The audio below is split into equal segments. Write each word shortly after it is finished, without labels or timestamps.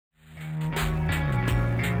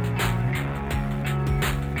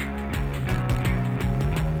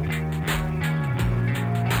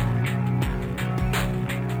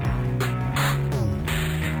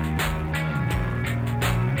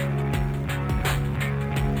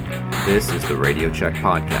This is the Radio Check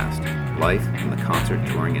Podcast, Life in the Concert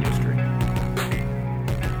Touring Industry.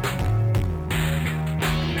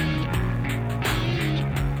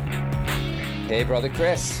 Hey, Brother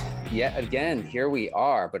Chris. Yet again, here we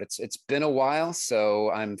are, but it's been a while, so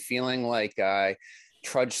I'm feeling like I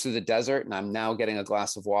trudged through the desert and I'm now getting a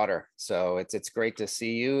glass of water. So it's great to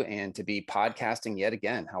see you and to be podcasting yet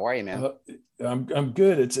again. How are you, man? I'm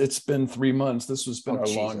good. It's been 3 months. This has been our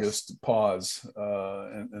Jesus. longest pause,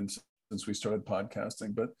 and since we started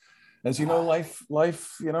podcasting. But as you know, life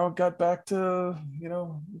got back to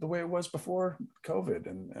the way it was before COVID,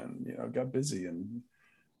 and got busy, and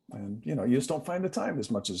you just don't find the time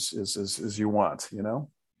as much as you want.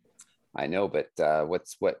 I know, but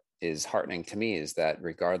what is heartening to me is that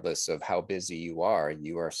regardless of how busy you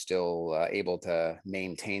are still able to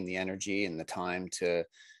maintain the energy and the time to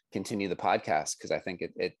continue the podcast, because I think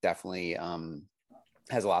it definitely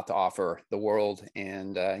has a lot to offer the world,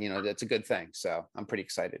 and that's a good thing. So I'm pretty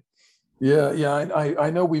excited. Yeah. I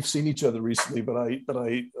know we've seen each other recently, but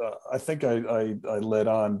I think I led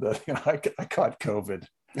on that. I caught COVID.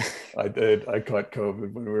 I did. I caught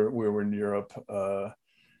COVID when we were in Europe.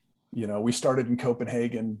 We started in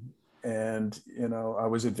Copenhagen, and I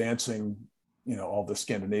was advancing all the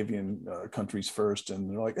Scandinavian countries first, and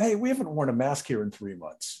they're like, hey, we haven't worn a mask here in 3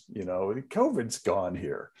 months. COVID's gone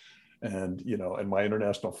here. And and my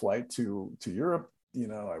international flight to Europe,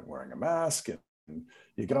 I'm wearing a mask, and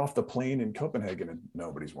you get off the plane in Copenhagen and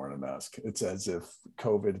nobody's wearing a mask. It's as if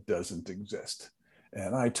COVID doesn't exist.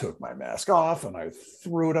 And I took my mask off and I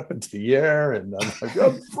threw it up into the air, and I'm like,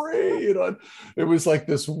 I'm free. It was like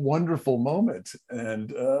this wonderful moment.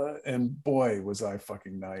 And boy, was I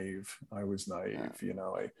fucking naive. I was naive.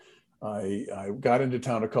 I got into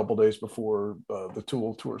town a couple days before the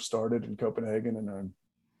Tool tour started in Copenhagen, and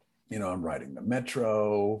I'm riding the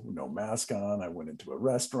metro, no mask on. I went into a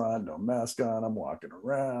restaurant, no mask on. I'm walking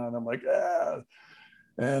around. I'm like,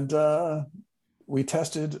 And we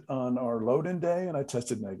tested on our load-in day, and I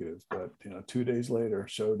tested negative. But 2 days later,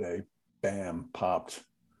 show day, bam, popped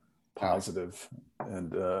positive.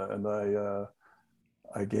 And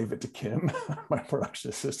I gave it to Kim, my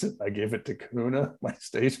production assistant. I gave it to Kahuna, my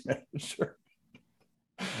stage manager.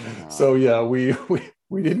 So yeah, we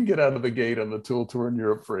didn't get out of the gate on the Tool tour in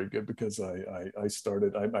Europe very good, because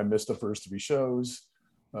I missed the first 3 shows.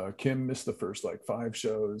 Kim missed the first 5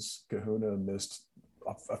 shows. Kahuna missed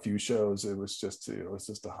a few shows. It was just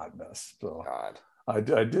a hot mess. So God. I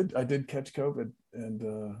did catch COVID,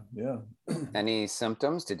 and yeah. Any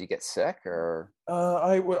symptoms? Did you get sick, or?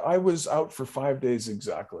 I was out for 5 days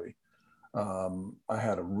exactly. I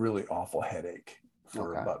had a really awful headache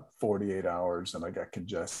for about 48 hours, and I got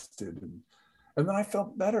congested, and then I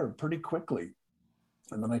felt better pretty quickly.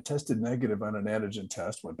 And then I tested negative on an antigen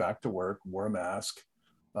test, went back to work, wore a mask.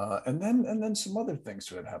 And then some other things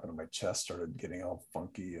started happening. My chest started getting all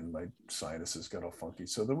funky, and my sinuses got all funky.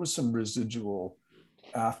 So there was some residual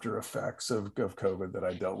after effects of COVID that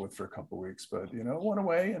I dealt with for a couple of weeks, but it went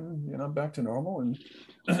away, and I'm back to normal. And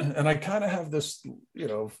and I kind of have this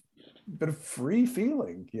bit of free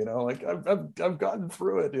feeling, like I've gotten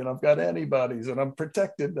through it, I've got antibodies, and I'm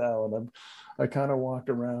protected now, and I kind of walk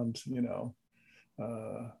around,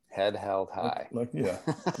 head held high.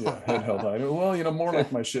 Head held high. Well, more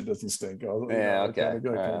like my shit doesn't stink. Okay. Kind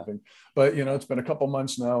of thing. But it's been a couple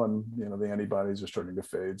months now, and the antibodies are starting to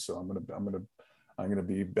fade. So I'm gonna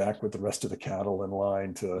be back with the rest of the cattle in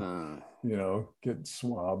line to get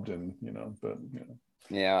swabbed, and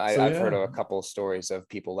Yeah, I've heard of a couple of stories of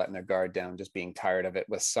people letting their guard down, just being tired of it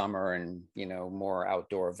with summer and more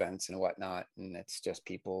outdoor events and whatnot, and it's just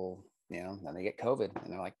people, then they get COVID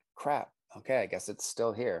and they're like, crap. Okay, I guess it's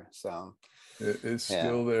still here. So it's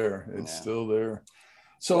still there. It's still there.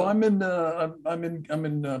 So I'm in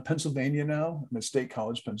Pennsylvania now. I'm at State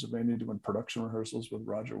College, Pennsylvania, doing production rehearsals with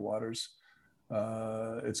Roger Waters.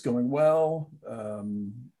 It's going well.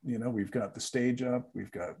 We've got the stage up,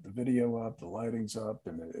 we've got the video up, the lighting's up,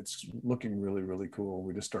 and it's looking really, really cool.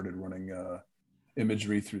 We just started running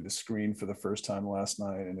imagery through the screen for the first time last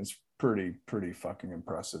night, and it's pretty fucking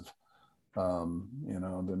impressive. Then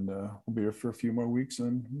we'll be here for a few more weeks,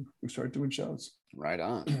 and we start doing shows. Right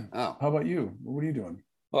on. Oh, how about you? What are you doing?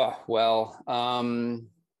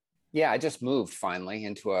 Yeah, I just moved finally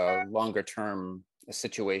into a longer term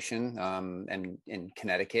situation, and in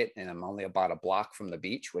Connecticut, and I'm only about a block from the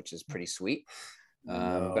beach, which is pretty sweet.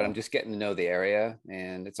 But I'm just getting to know the area,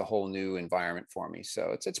 and it's a whole new environment for me.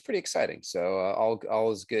 So it's pretty exciting. So all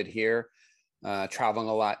is good here. Traveling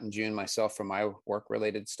a lot in June myself for my work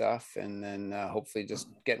related stuff, and then hopefully just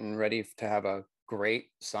getting ready to have a great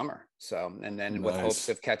summer. So, and then with hopes Nice.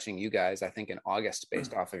 of catching you guys, I think in August,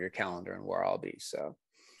 based off of your calendar and where I'll be. So,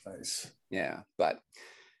 Nice. yeah. But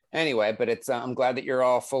anyway, but it's I'm glad that you're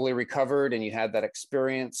all fully recovered and you had that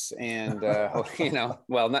experience. And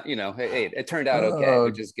well, not hey, it turned out okay, Oh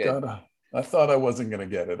which is good. God, I thought I wasn't going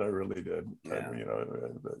to get it. I really did. Yeah.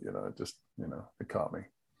 It just, it caught me.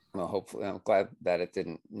 Well, hopefully, I'm glad that it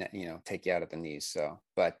didn't, take you out at the knees. So,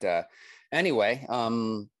 but anyway,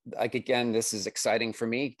 like again, this is exciting for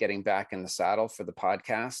me getting back in the saddle for the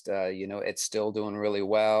podcast. It's still doing really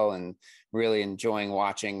well, and really enjoying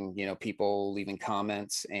watching, people leaving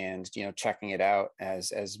comments and checking it out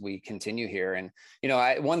as we continue here. And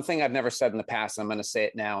one thing I've never said in the past, I'm going to say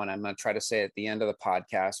it now, and I'm going to try to say it at the end of the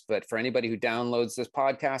podcast. But for anybody who downloads this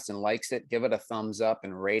podcast and likes it, give it a thumbs up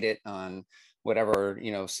and rate it on whatever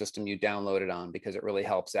system you download it on, because it really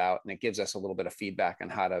helps out and it gives us a little bit of feedback on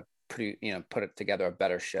how to put it together a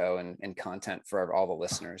better show and content for all the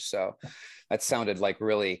listeners. So that sounded like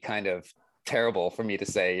really kind of terrible for me to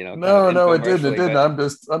say, No, it didn't.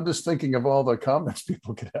 I'm just thinking of all the comments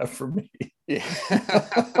people could have for me. Yeah.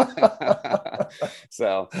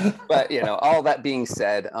 So, but all that being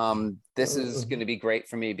said, this is going to be great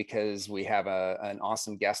for me because we have an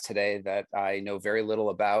awesome guest today that I know very little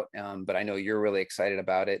about, but I know you're really excited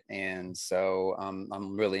about it. And so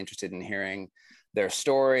I'm really interested in hearing their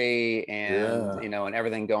story and, and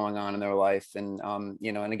everything going on in their life. And,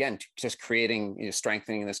 and again, just creating,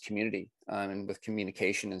 strengthening this community and with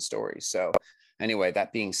communication and stories. So anyway,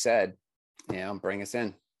 that being said, bring us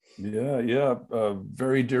in. Yeah.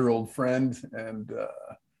 Very dear old friend and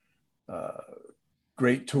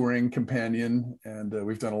great touring companion. And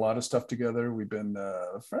we've done a lot of stuff together. We've been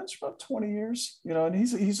friends for about 20 years, and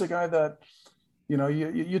he's a guy that,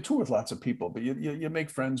 you tour with lots of people, but you make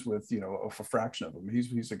friends with, a fraction of them.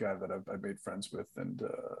 He's a guy that I've made friends with, and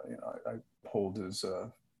I hold his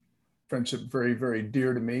friendship very, very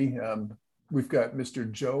dear to me. We've got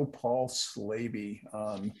Mr. Joe Paul Slaby.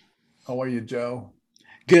 How are you, Joe?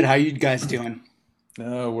 Good. How you guys doing?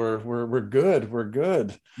 No, we're good. We're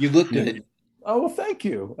good. You look good. Oh, well, thank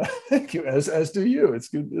you. Thank you. As do you. It's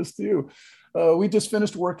good as do you. We just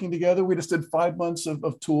finished working together. We just did 5 months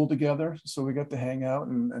of Tool together. So we got to hang out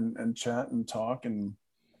and chat and talk and,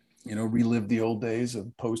 relive the old days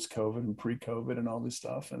of post-COVID and pre-COVID and all this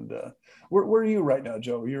stuff. And where are you right now,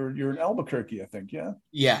 Joe? You're in Albuquerque, I think. Yeah.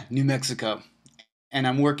 Yeah. New Mexico. And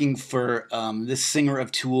I'm working for this singer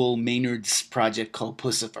of Tool, Maynard's project called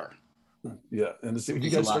Puscifer. Yeah. And have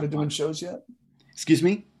you guys started doing shows yet? Excuse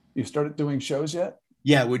me? You started doing shows yet?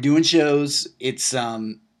 Yeah, we're doing shows. It's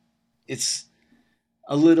a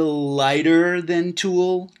little lighter than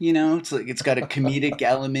Tool, It's like it's got a comedic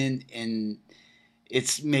element and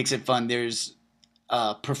it makes it fun. There's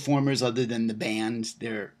performers other than the band.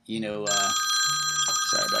 They're sorry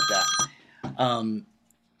about that.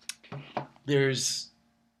 There's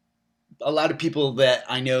a lot of people that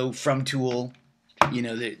I know from Tool.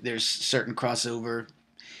 There's certain crossover,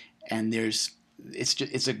 and it's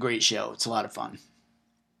a great show. It's a lot of fun.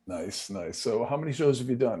 Nice. So how many shows have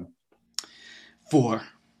you done? 4.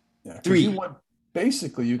 Yeah, 3.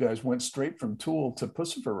 You guys went straight from Tool to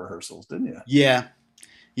Puscifer rehearsals, didn't you? Yeah.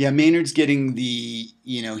 Maynard's getting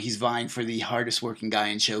he's vying for the hardest working guy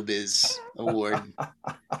in showbiz award.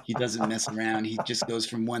 He doesn't mess around. He just goes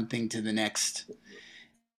from one thing to the next.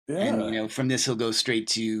 Yeah. And, from this, he'll go straight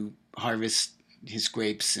to harvest his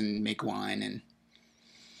grapes and make wine. And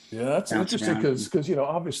yeah, that's interesting because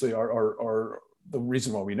obviously our the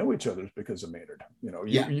reason why we know each other is because of Maynard.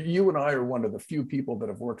 You and I are one of the few people that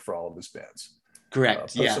have worked for all of his bands.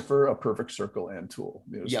 Correct. Puscifer, A Perfect Circle, and Tool.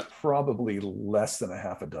 There's probably less than a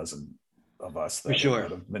half a dozen of us that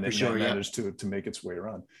have managed to make its way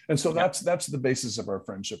around. And so that's the basis of our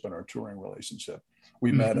friendship and our touring relationship.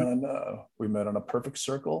 We met on A Perfect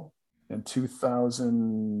Circle in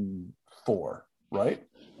 2004, right?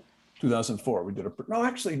 2004. We did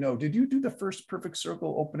no. Did you do the first Perfect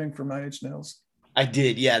Circle opening for Nine Inch Nails? I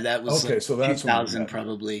did. Yeah, that was okay. So that's 2000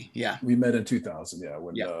 probably. Yeah, we met in 2000. Yeah,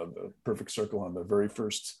 when the Perfect Circle on the very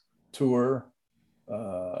first tour,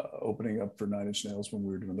 opening up for Nine Inch Nails when we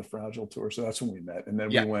were doing the Fragile tour. So that's when we met, and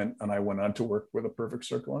then I went on to work with A Perfect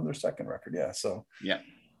Circle on their second record. Yeah, so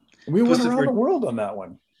we went around the world on that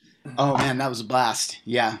one. Oh man, that was a blast.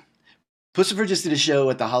 Yeah, Puscifer just did a show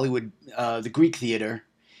at the Hollywood, the Greek Theater,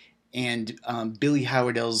 and Billy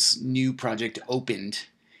Howardell's new project opened.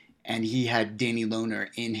 And he had Danny Lohner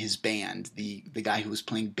in his band, the guy who was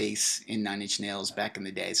playing bass in Nine Inch Nails back in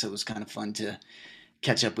the day. So it was kind of fun to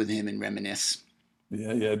catch up with him and reminisce.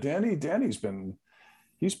 Yeah. Danny's been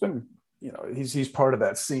he's part of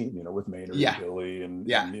that scene, with Maynard and Billy and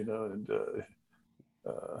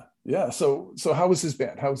Yeah. So how was his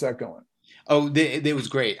band? How was that going? Oh, they was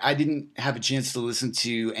great. I didn't have a chance to listen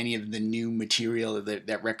to any of the new material.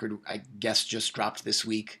 That record, I guess, just dropped this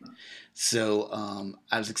week. So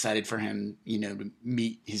I was excited for him, to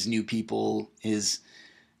meet his new people. His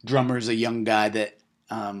drummer's a young guy that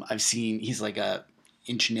I've seen. He's like a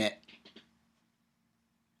internet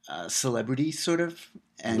celebrity, sort of,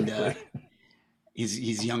 and Really?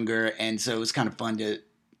 he's younger, and so it was kind of fun to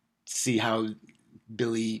see how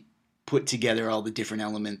Billy put together all the different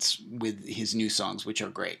elements with his new songs, which are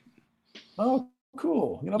great. Oh,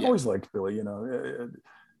 cool. I've Yeah, always liked Billy.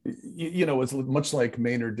 It's much like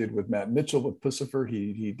Maynard did with Matt Mitchell with Pussifer.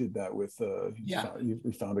 He did that with yeah,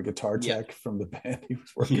 he found a guitar yeah, tech from the band he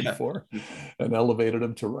was working yeah, for, and elevated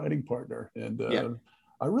him to writing partner. And yeah,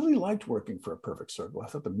 I really liked working for A Perfect Circle. I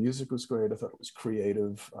thought the music was great. I thought it was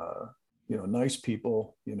creative. Nice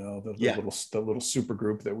people. yeah. The little super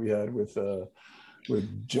group that we had with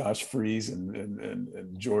Josh Fries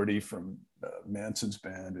and Jordy from Manson's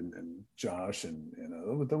band and Josh and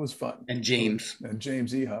that was fun. And James. And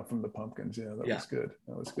James Ehop from the Pumpkins. Yeah, that Yeah. was good.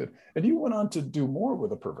 That was good. And you went on to do more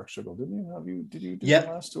with A Perfect Circle, didn't you? Did you do the Yep.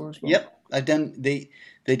 last tour as well? Yep. I've done. They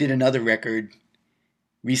did another record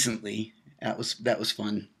recently. That was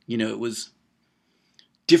fun. It was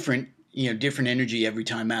different. Different energy every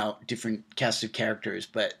time out. Different cast of characters.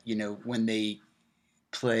 But when they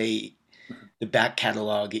play the back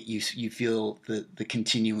catalog, you feel the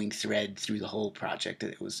continuing thread through the whole project.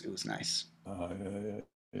 It was nice.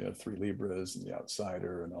 Yeah, Three Libras and The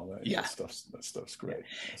Outsider and all that. Yeah, Yeah. that stuff's great.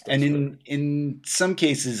 That And stuff's great. in some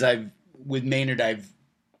cases, I've with Maynard, I've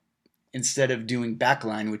instead of doing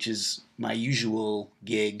backline, which is my usual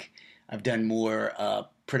gig, I've done more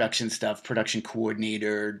production stuff, production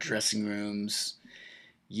coordinator, dressing rooms.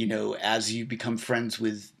 As you become friends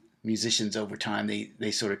with musicians over time,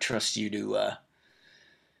 they sort of trust you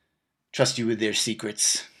with their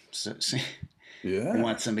secrets. So they Yeah.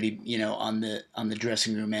 want somebody on the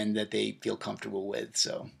dressing room end that they feel comfortable with.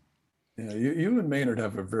 So Yeah, you and Maynard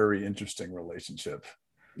have a very interesting relationship.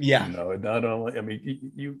 yeah, Not only, I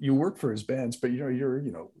mean, you work for his bands, but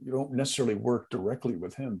you don't necessarily work directly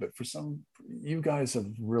with him. But you guys have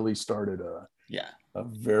really started yeah. a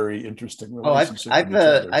very interesting Oh, I've relationship with I've each uh,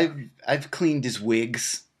 other. I've I've cleaned his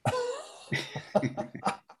wigs.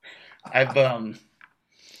 I've um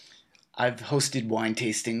I've hosted wine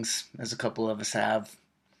tastings, as a couple of us have.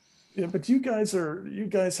 Yeah, but you guys are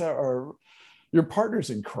you're partners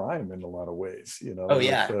in crime in a lot of ways. Oh With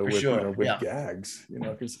yeah, for sure. with Yeah, gags.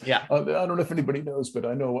 Because yeah, I don't know if anybody knows, but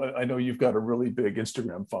I know you've got a really big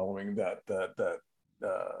Instagram following that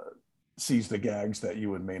sees the gags that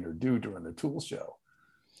you and Maynard do during the Tool show.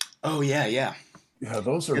 oh yeah, yeah. Yeah,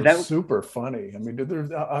 those Yeah, are that super funny. I mean,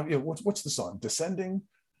 there's what's the song? Descending.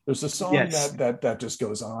 There's a song yes, that just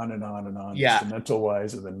goes on and on and on, yeah, instrumental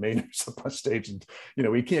wise, and then Maynard's up on stage, and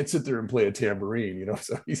he can't sit there and play a tambourine,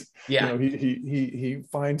 so yeah, he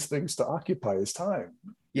finds things to occupy his time,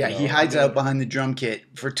 yeah. He and hides out behind the drum kit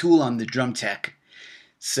for Tool. I'm the drum tech,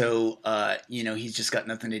 so he's just got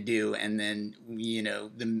nothing to do. And then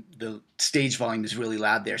the stage volume is really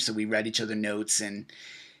loud there, so we write each other notes. And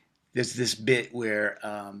there's this bit where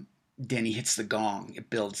Danny hits the gong. It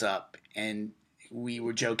builds up, and we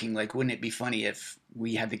were joking like, wouldn't it be funny if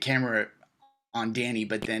we had the camera on Danny,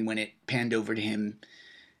 but then when it panned over to him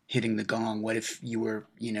hitting the gong, what if you were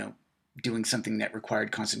doing something that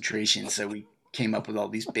required concentration? So we came up with all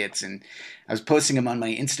these bits, and I was posting them on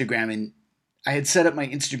my Instagram, and I had set up my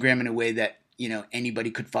Instagram in a way that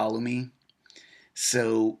anybody could follow me.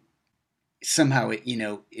 So somehow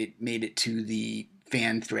it made it to the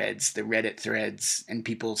fan threads, the Reddit threads, and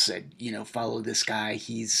people said, follow this guy.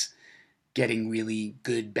 He's getting really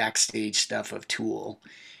good backstage stuff of Tool.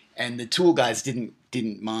 And the Tool guys didn't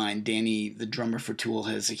mind. Danny, the drummer for Tool,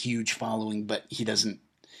 has a huge following, but he doesn't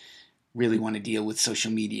really want to deal with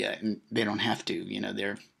social media, and they don't have to.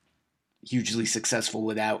 They're hugely successful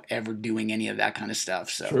without ever doing any of that kind of stuff.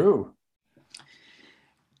 So true.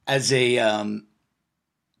 as a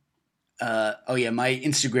oh yeah, my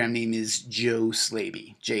Instagram name is Joe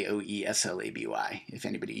Slaby, Joeslaby. If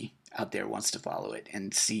anybody out there wants to follow it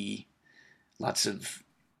and see lots of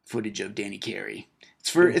footage of Danny Carey, it's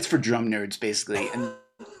for drum nerds basically, and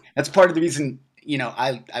that's part of the reason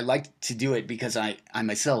I like to do it, because I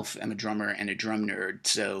myself am a drummer and a drum nerd,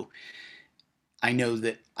 so I know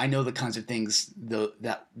the kinds of things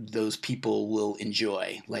that those people will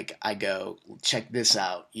enjoy. Like I go, check this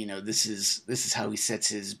out. This is how he sets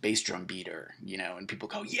his bass drum beater. And people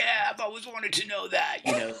go, yeah, I've always wanted to know that.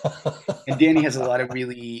 And Danny has a lot of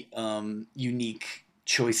really unique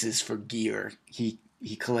choices for gear.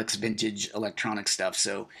 he collects vintage electronic stuff.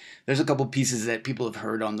 So there's a couple pieces that people have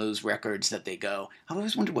heard on those records that they go, I've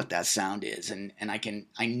always wondered what that sound is, and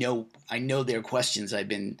I know their questions. I've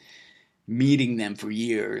been meeting them for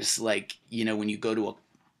years. Like, when you go to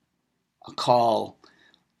a call,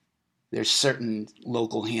 there's certain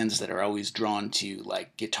local hands that are always drawn to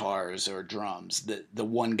like guitars or drums. The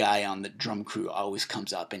one guy on the drum crew always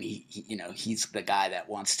comes up, and he's the guy that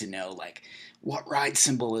wants to know, like, what ride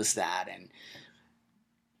cymbal is that, and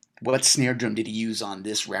what snare drum did he use on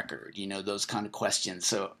this record? Those kind of questions.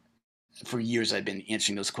 So for years I've been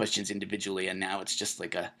answering those questions individually, and now it's just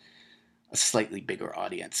like a slightly bigger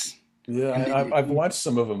audience. Yeah, And then, I've watched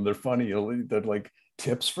some of them. They're funny. They're like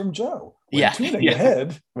tips from Joe. yeah,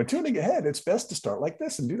 yeah, When tuning ahead, it's best to start like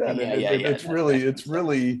this and do that. And yeah, yeah, yeah. it's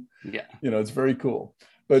really, Yeah. it's very cool.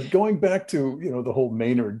 But going back to, the whole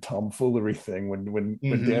Maynard tomfoolery thing, when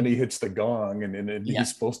Hmm. Danny hits the gong and Yeah.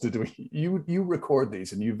 he's supposed to do, you record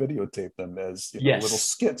these and you videotape them as, little Yes.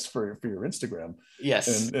 skits for your Instagram.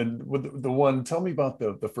 Yes. And with the one, tell me about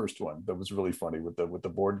the first one that was really funny with the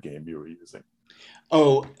board game you were using.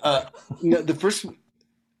 Oh, the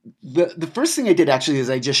first thing I did actually is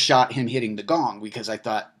I just shot him hitting the gong because I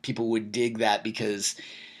thought people would dig that, because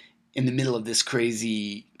in the middle of this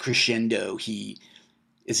crazy crescendo, he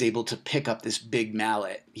is able to pick up this big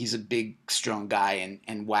mallet. He's a big, strong guy,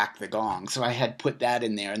 and whack the gong. So I had put that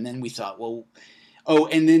in there, and then we thought, well, oh,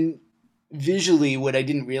 and then visually, what I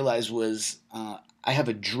didn't realize was I have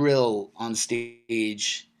a drill on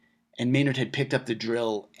stage, and Maynard had picked up the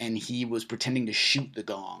drill, and he was pretending to shoot the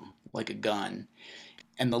gong like a gun.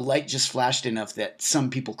 And the light just flashed enough that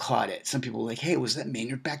some people caught it. Some people were like, "Hey, was that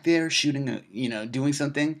Maynard back there shooting doing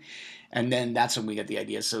something?" And then that's when we got the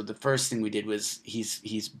idea. So the first thing we did was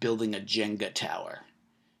he's building a Jenga tower.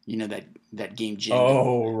 That game Jenga.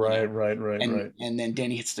 Oh, You know, right. and then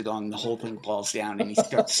Danny hits the gong, the whole thing falls down, and he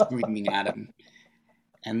starts screaming at him.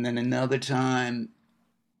 And then another time,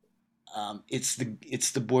 it's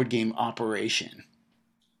the board game Operation.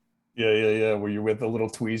 Yeah. Where you're with the little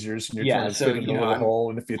tweezers and you're Yeah, trying to so fit in the little hole,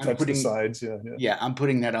 and if you I'm touch the putting sides, yeah. yeah, I'm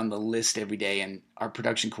putting that on the list every day, and our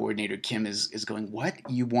production coordinator Kim is going, "What?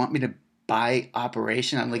 You want me to buy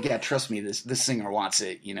Operation?" I'm like, "Yeah, trust me, this singer wants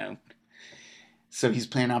it." So he's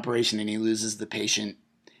playing Operation, and he loses the patient.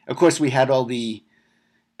 Of course, we had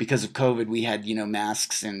because of COVID, we had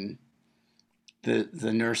masks, and the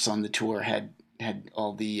nurse on the tour had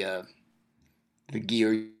all the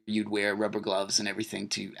gear you'd wear, rubber gloves and everything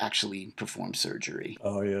to actually perform surgery.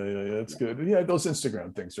 Oh, yeah. That's good. Yeah, those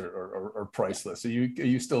Instagram things are priceless. Are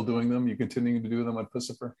you still doing them? You continuing to do them on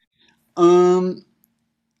Pussifer? Um,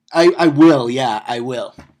 I will, yeah, I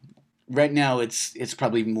will. Right now, it's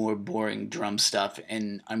probably more boring drum stuff,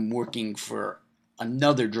 and I'm working for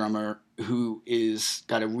another drummer who is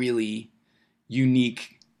got a really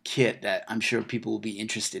unique kit that I'm sure people will be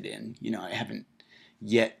interested in. I haven't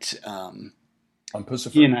yet. On He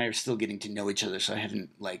Pussifer. and I are still getting to know each other, so I haven't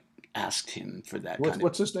like asked him for that kind of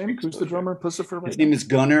What's his name? Who's the exposure. drummer in Pussifer His right name now? is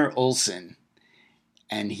Gunnar Olson,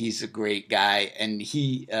 and he's a great guy. And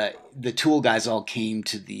the Tool guys all came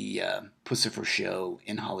to the Pussifer show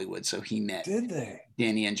in Hollywood, so he met Did they?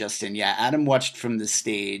 Danny and Justin. Yeah, Adam watched from the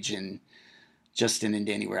stage, and Justin and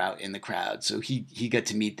Danny were out in the crowd, so he got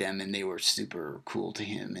to meet them, and they were super cool to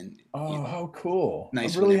him, and Oh, how cool. I'm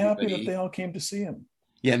nice when really happy that they everybody. all came to see him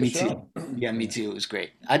Yeah, at the me too. show. Yeah, me Yeah. too. It was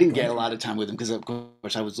great. I didn't get a Gunnar. lot of time with him because, of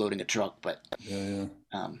course, I was loading a truck, but Yeah. it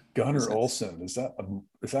was Gunnar nice. Olson. Is that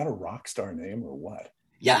a rock star name or what?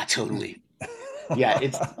 Yeah, totally. Yeah,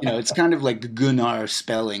 it's kind of like Gunnar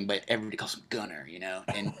spelling, but everybody calls him Gunnar.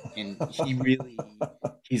 And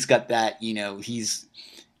he's got that. He's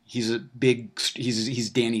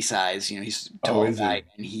Danny size. He's a Oh, tall is guy, he?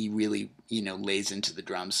 and he really lays into the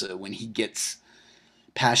drums. So when he gets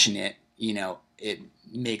passionate, it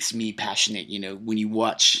makes me passionate. When you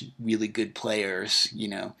watch really good players,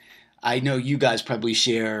 I know you guys probably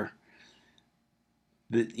share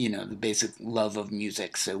the basic love of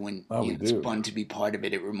music. So when Oh, we it's do. fun to be part of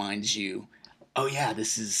it, it reminds you, oh yeah,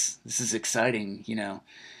 this is exciting.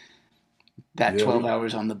 That Yeah, 12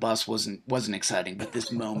 hours on the bus wasn't exciting, but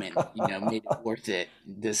this moment, made it worth it.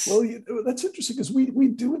 well, This that's interesting because we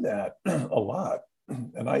do that a lot,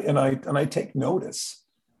 and I take notice.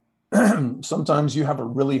 Sometimes you have a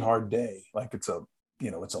really hard day, like it's a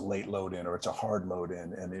late load in or it's a hard load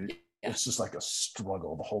in, and yeah, it's just like a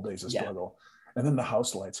struggle. The whole day's a yeah. struggle, and then the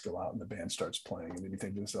house lights go out and the band starts playing, and then you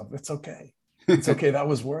think to yourself, "It's okay, it's okay. That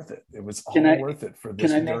was worth it. It was Can all I worth it for can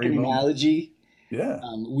this I make very an moment." analogy? Yeah.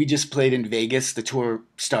 We just played in Vegas. The tour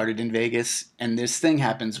started in Vegas, and this thing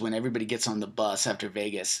happens when everybody gets on the bus after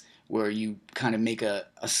Vegas, where you kind of make a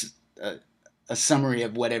a summary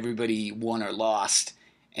of what everybody won or lost,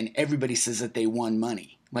 and everybody says that they won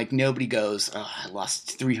money. Like nobody goes, "Oh, I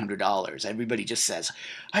lost $300." Everybody just says,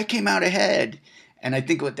 "I came out ahead." And I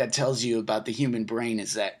think what that tells you about the human brain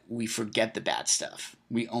is that we forget the bad stuff.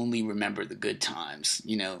 We only remember the good times.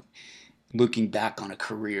 Looking back on a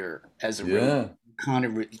career as a road, Yeah. kind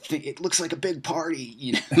of it looks like a big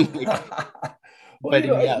party, like, Well, but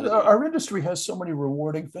in reality, our industry has so many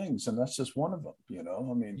rewarding things, and that's just one of them.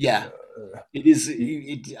 I mean, yeah, it is.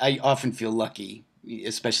 you- I often feel lucky,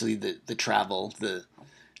 especially the travel, the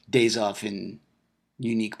days off in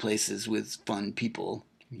unique places with fun people.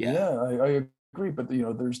 Yeah, yeah, I agree. But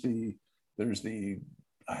there's the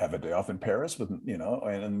I have a day off in Paris with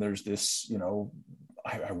and there's this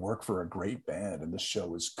I work for a great band, and this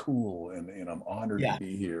show is cool, and I'm honored to yeah,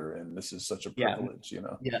 be here, and this is such a yeah, privilege.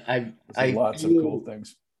 yeah. I There's I lots of cool feel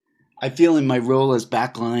things. I feel in my role as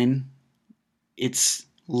backline, it's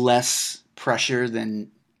less pressure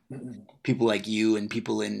than people like you and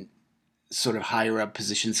people in sort of higher up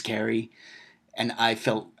positions carry. And I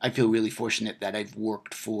feel really fortunate that I've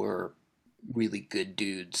worked for really good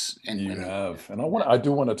dudes and You women. have, and That, I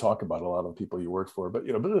do want to talk about a lot of people you work for, but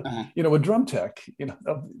uh, a drum tech,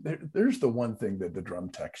 there's the one thing that the drum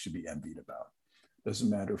tech should be envied about. Doesn't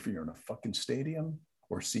matter if you're in a fucking stadium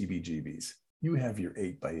or CBGBs, you have your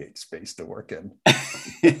 8x8 space to work in.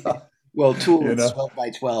 well, Tool you is know, 12 by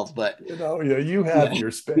 12, but you have yeah,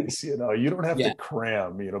 your space. You don't have to yeah,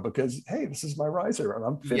 cram. Because hey, this is my riser, and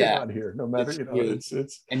I'm fitting yeah, on here. No matter, it's true.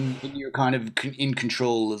 it's And you're kind of in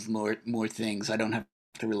control of more things. I don't have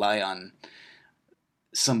to rely on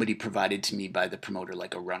somebody provided to me by the promoter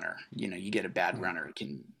like a runner. You get a bad runner, it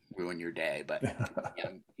can ruin your day. But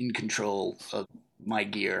I'm in control of my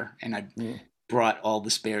gear, and I brought all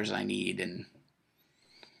the spares I need. And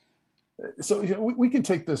So we can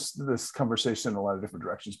take this conversation in a lot of different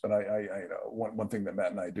directions, but one thing that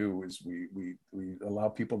Matt and I do is we allow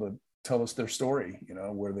people to tell us their story,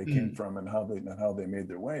 where they came from and how they made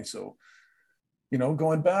their way. So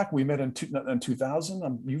going back, we met in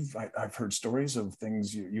 2000. I've heard stories of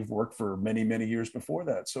things you've worked for many years before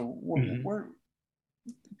that. So where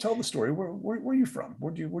tell the story. Where are you from?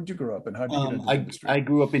 Where'd you grow up, and how did you get into the industry? I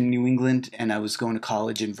grew up in New England, and I was going to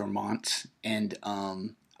college in Vermont, and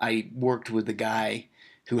I worked with a guy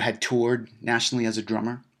who had toured nationally as a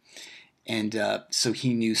drummer, and so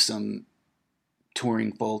he knew some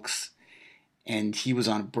touring folks, and he was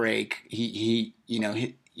on a break. You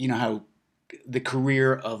know how the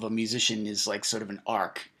career of a musician is like sort of an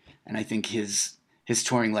arc, and I think his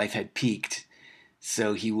touring life had peaked,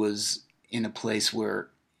 so he was in a place where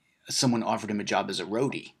someone offered him a job as a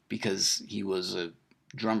roadie because he was a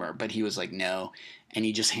drummer, but he was like, no. And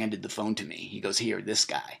he just handed the phone to me. He goes, here, this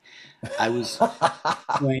guy. I was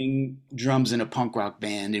playing drums in a punk rock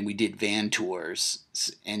band and we did van tours.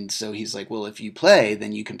 And so he's like, well, if you play,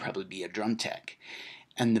 then you can probably be a drum tech.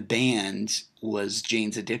 And the band was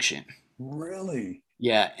Jane's Addiction. Really?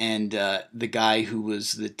 Yeah. And the guy who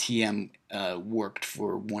was the TM worked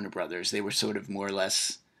for Warner Brothers. They were sort of more or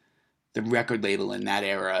less the record label in that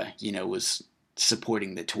era, was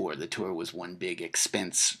supporting the tour. The tour was one big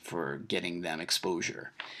expense for getting them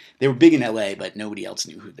exposure. They were big in LA, but nobody else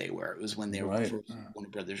knew who they were. It was when their Right. first Warner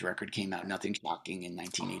Brothers record came out, Nothing Shocking, in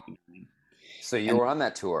 1989. So you And were on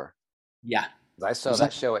that tour. yeah, I it saw was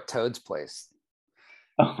that show at Toad's Place.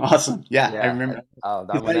 awesome. Yeah, I Yeah. remember.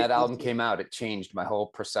 When that album came out, it changed my whole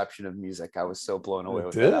perception of music. I was so blown away It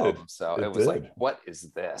with that did. album. So It it was like, did. what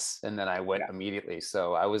is this? And then I went Yeah, immediately.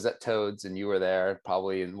 So I was at Toad's and you were there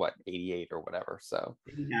probably in 88 or whatever. So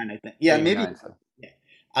 89, I think. Yeah, maybe. 89. So, Yeah.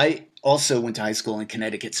 I also went to high school in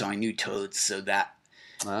Connecticut, so I knew Toads. So that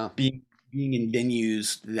wow. being in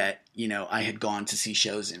venues that I had gone to see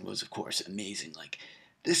shows in was of course amazing. Like,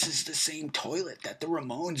 this is the same toilet that the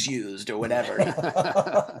Ramones used or whatever.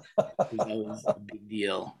 That was a big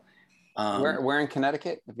deal. Where in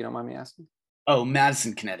Connecticut, if you don't mind me asking? Oh,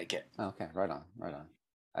 Madison, Connecticut. Okay, right on, right on.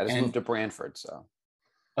 I just moved And to Branford, so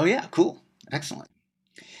oh yeah, cool, excellent.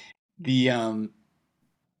 The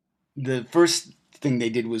first thing they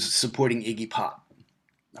did was supporting Iggy Pop,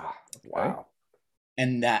 Okay. wow.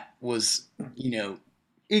 and that was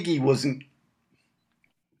Iggy wasn't.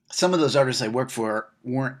 Some of those artists I worked for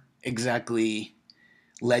weren't exactly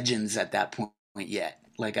legends at that point yet.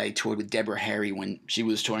 Like, I toured with Deborah Harry when she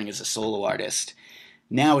was touring as a solo artist.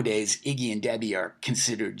 Nowadays, Iggy and Debbie are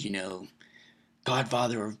considered,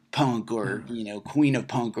 godfather of punk or, queen of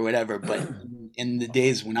punk or whatever. But in the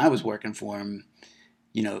days when I was working for him,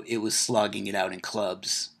 it was slogging it out in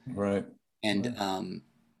clubs. Right. And, Right.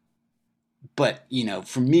 But,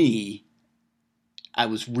 for me, I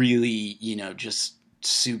was really, just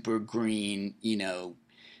super green,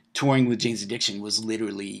 touring with Jane's Addiction was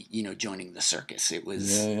literally, joining the circus. It Yeah,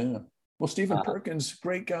 was, yeah. Well, Stephen uh, Perkins,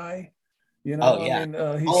 great guy. oh I yeah, mean,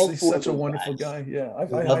 all he's four of such a those wonderful guys, guy. Yeah,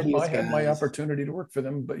 the loveliest had my guys. opportunity to work for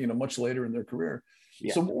them, but much later in their career.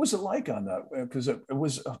 Yeah. So, what was it like on that? Because it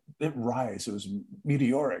was it rise. It was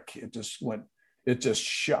meteoric. It just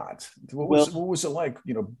shot. Well, What was it like?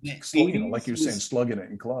 the Like 80s you were saying, was, slugging it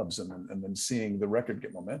in clubs and then seeing the record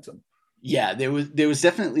get momentum. yeah, there was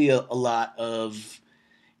definitely a lot of,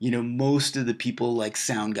 most of the people like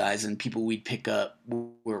sound guys and people we'd pick up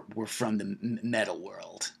were from the metal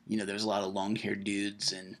world. There was a lot of long haired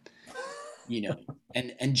dudes, and you know,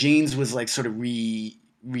 and Jane's was like sort of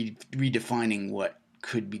redefining what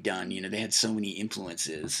could be done. They had so many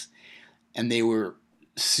influences, and they were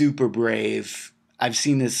super brave. I've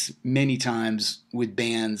seen this many times with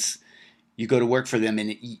bands. You go to work for them,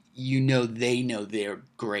 and they know they're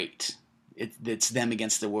great. It's them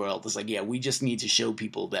against the world. It's like, yeah, we just need to show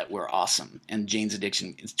people that we're awesome. And Jane's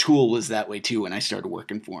Addiction, Tool was that way too. When I started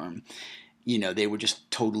working for them, they were just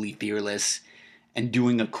totally fearless and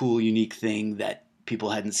doing a cool, unique thing that people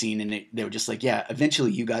hadn't seen. And they were just like, yeah,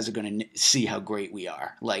 eventually you guys are going to see how great we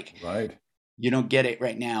are. Like, Right. you don't get it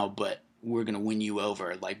right now, but we're going to win you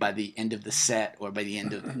over. Like by the end of the set or by the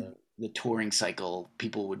end of the touring cycle,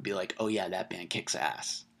 people would be like, oh yeah, that band kicks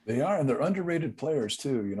ass. They are, and they're underrated players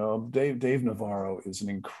too. Dave Navarro is an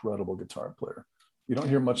incredible guitar player. You don't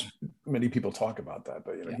hear many people talk about that,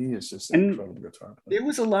 but Yeah. he is just an And incredible guitar player. there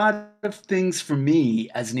was a lot of things for me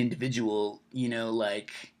as an individual,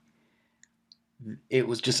 like it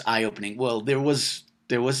was just eye opening. Well, there was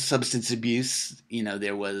substance abuse,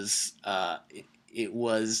 it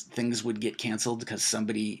was things would get canceled because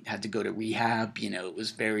somebody had to go to rehab. It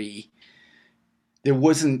was very there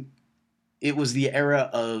wasn't it was the era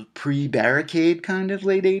of pre-barricade kind of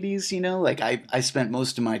late 80s, like I spent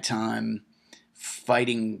most of my time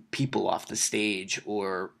fighting people off the stage,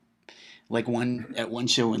 or like one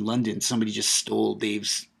show in London, somebody just stole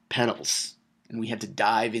Dave's pedals, and we had to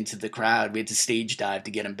dive into the crowd. We had to stage dive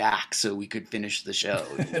to get him back so we could finish the show.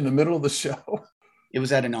 In the middle of the show. It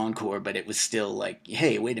was at an encore, but it was still like,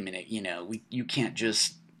 hey, wait a minute, you can't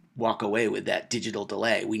just walk away with that digital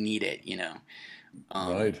delay. We need it.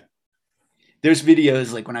 Um, Right. there's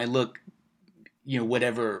videos like when I look,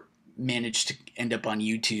 whatever managed to end up on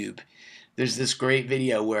YouTube. There's this great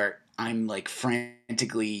video where I'm like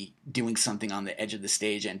frantically doing something on the edge of the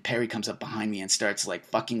stage, and Perry comes up behind me and starts like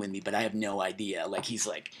fucking with me, but I have no idea. Like he's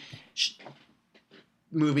like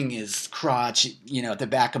moving his crotch, at the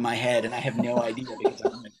back of my head, and I have no idea because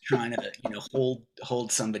I'm like trying to,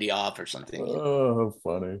 hold somebody off or something. Oh,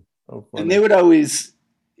 funny. Oh, And they funny. would always,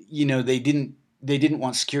 they didn't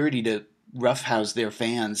want security to roughhouse their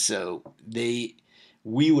fans, so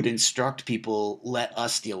we would instruct people, let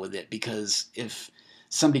us deal with it, because if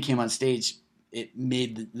somebody came on stage, it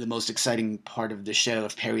made the most exciting part of the show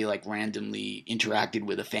if Perry like randomly interacted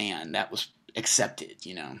with a fan. That was accepted.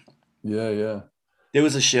 Yeah, yeah. There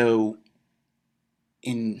was a show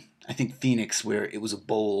in, I think, Phoenix, where it was a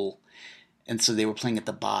bowl, and so they were playing at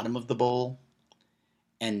the bottom of the bowl,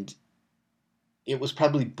 and it was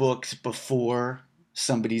probably booked before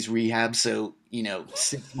somebody's rehab, so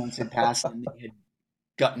 6 months had passed and they had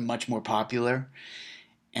gotten much more popular.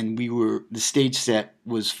 And the stage set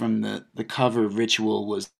was from the cover of Ritual,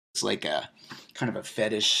 was like a kind of a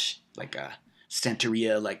fetish, like a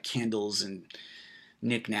Santeria, like candles and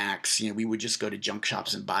knickknacks. We would just go to junk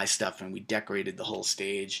shops and buy stuff, and we decorated the whole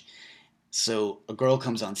stage. So a girl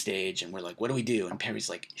comes on stage, and we're like, what do we do? And Perry's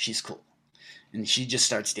like, she's cool. And she just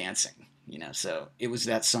starts dancing. So it was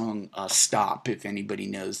that song, Stop, if anybody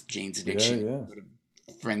knows Jane's Yeah, Addiction. yeah. Sort of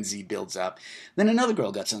frenzy builds up. Then another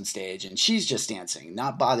girl gets on stage, and she's just dancing,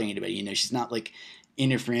 not bothering anybody. She's not like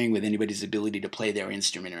interfering with anybody's ability to play their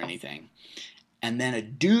instrument or anything. And then a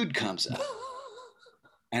dude comes up,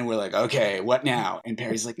 and we're like, okay, what now? And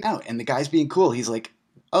Perry's like, no. And the guy's being cool. He's like,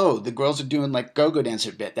 oh, the girls are doing like go-go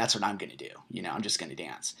dancer bit. That's what I'm going to do. I'm just going to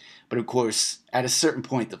dance. But of course, at a certain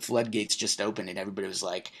point, the floodgates just opened, and everybody was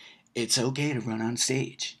like, it's okay to run on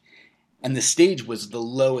stage. And the stage was the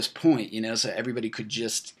lowest point, so everybody could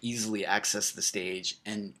just easily access the stage,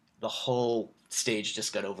 and the whole stage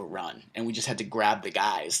just got overrun. And we just had to grab the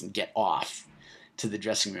guys and get off to the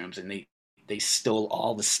dressing rooms, and they stole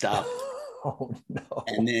all the stuff. Oh, no.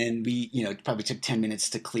 And then we, it probably took 10 minutes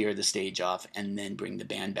to clear the stage off and then bring the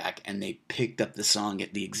band back. And they picked up the song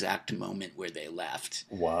at the exact moment where they left.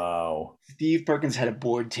 Wow. Steve Perkins had a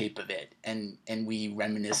board tape of it, and we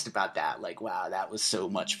reminisced about that. Like, wow, that was so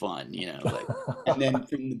much fun. Like, and then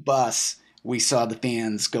from the bus, we saw the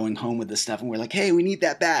fans going home with the stuff, and we're like, hey, we need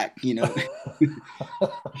that back, you know.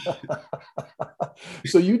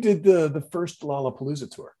 So you did the first Lollapalooza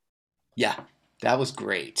tour. Yeah, that was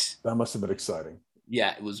great. That must have been exciting.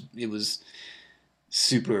 Yeah, it was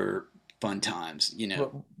super fun times, you know.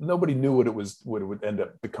 Well, nobody knew what it would end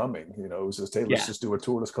up becoming. You know, it was just, hey, let's Yeah. just do a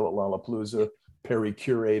tour. Let's call it Lollapalooza. Perry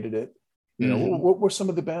curated it. You know, Hmm. what were some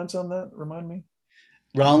of the bands on that? Remind me.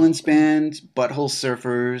 Rollins Band, Butthole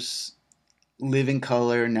Surfers, Living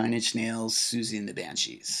Color, Nine Inch Nails, Susie and the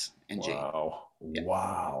Banshees, and Jane. Wow, Yeah,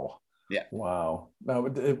 wow, yeah, wow. Now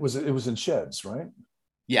it was in sheds, right?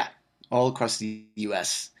 yeah, all across the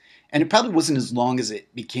U.S. And it probably wasn't as long as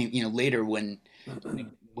it became, you know, later when it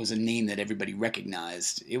was a name that everybody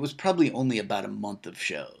recognized. It was probably only about a month of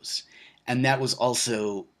shows, and that was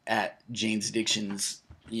also at Jane's Addictions.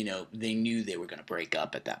 You know, they knew they were going to break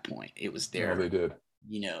up at that point. It was No, their, they did.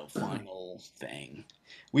 you know, final thing.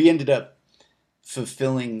 We ended up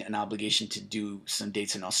fulfilling an obligation to do some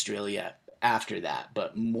dates in Australia after that,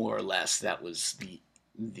 but more or less that was the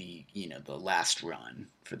you know the last run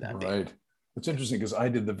for that band. Right. It's interesting because I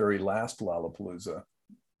did the very last Lollapalooza,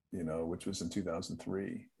 you know, which was in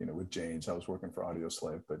 2003, you know, with James. I was working for Audio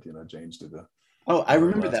Slave, but, you know, James did Oh, the I very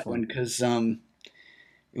remember last that one. one because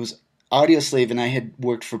it was Audio Slave, and I had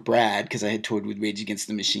worked for Brad because I had toured with Rage Against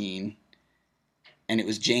the Machine, and it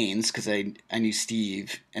was Jane's because I knew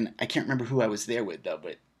Steve, and I can't remember who I was there with though,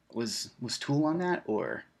 but was Tool on that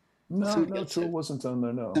or No, somebody no, else? Tool wasn't on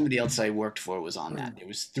there, no. Somebody else I worked for was on that. There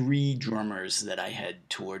was three drummers that I had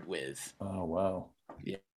toured with. Oh, wow.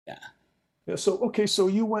 Yeah, yeah, Yeah, so okay, so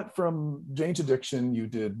you went from Jane's Addiction, you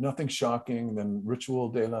did Nothing Shocking, then Ritual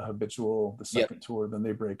de la Habitual, the yep. second tour, then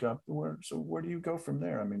they break up. Where do you go from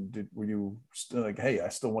there? I mean, were you still like, hey, I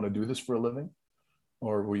still want to do this for a living?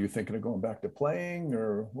 Or were you thinking of going back to playing,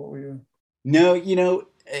 or what were you? No, you know,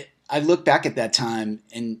 I look back at that time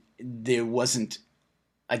and there wasn't.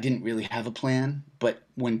 I didn't really have a plan. But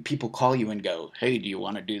when people call you and go, "Hey, do you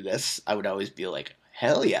want to do this?" I would always be like,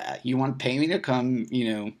 "Hell yeah! You want to pay me to come?"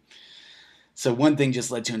 You know. So one thing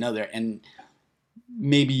just led to another, and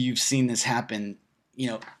maybe you've seen this happen. You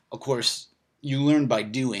know, of course, you learn by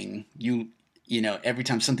doing. You know, every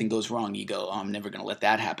time something goes wrong, you go, "Oh, I'm never going to let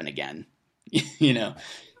that happen again." You know,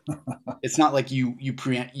 it's not like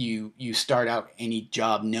you start out any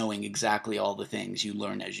job knowing exactly all the things. You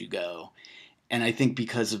learn as you go. And I think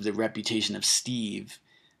because of the reputation of Steve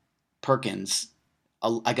Perkins,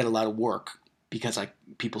 I got a lot of work because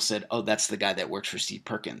people said, "Oh, that's the guy that works for Steve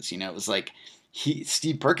Perkins." You know, it was like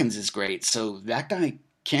Steve Perkins is great, so that guy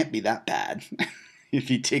can't be that bad if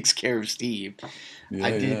he takes care of Steve.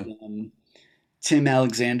 I Yeah, did yeah. Tim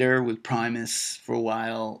Alexander with Primus for a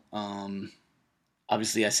while.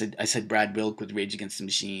 Obviously, I said Brad Wilk with Rage Against the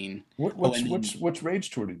Machine. What Oh, what's and what's then which Rage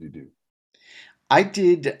tour did you do? I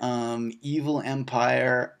did Evil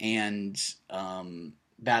Empire and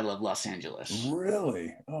Battle of Los Angeles.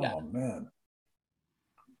 Really? Yeah, Oh man,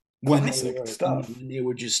 when they classic were stuff. when they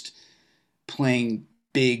were just playing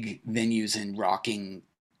big venues and rocking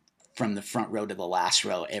from the front row to the last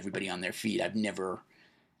row, everybody on their feet. I've never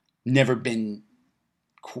been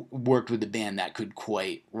worked with a band that could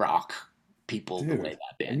quite rock people the way Dude, that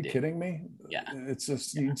are band you did. kidding me? Yeah, It's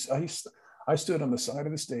just yeah. I stood on the side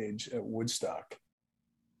of the stage at Woodstock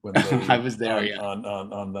when I they was there. Yeah,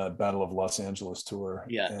 on that Battle of Los Angeles tour,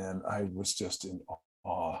 yeah, and I was just in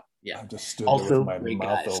awe. yeah. I just stood there with Also my great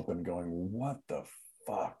mouth guys. open, going, "What the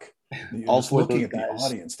fuck?" You're All just four of looking those at the guys.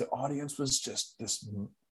 audience. The audience was just this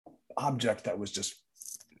object that was just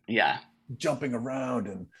Yeah, jumping around,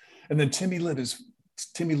 and then Timmy lit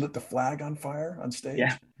the flag on fire on yeah, stage.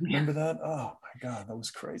 yeah. Remember that? Oh my god, that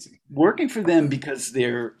was crazy. Working for them because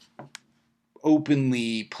they're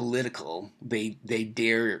openly political. They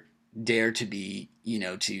dare to be, you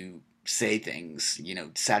know, to say things, you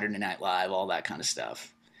know, Saturday Night Live, all that kind of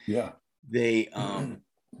stuff. Yeah. They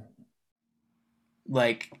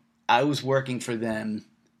like I was working for them.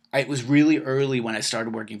 It was really early when I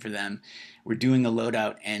started working for them. We're doing a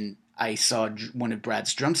loadout and I saw one of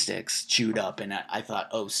Brad's drumsticks chewed up, and I thought,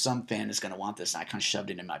 oh, some fan is going to want this. And I kind of shoved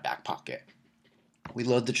it in my back pocket. We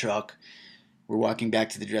load the truck. We're walking back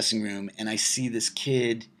to the dressing room, and I see this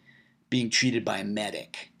kid being treated by a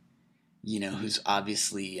medic, you know, who's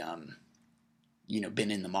obviously, you know,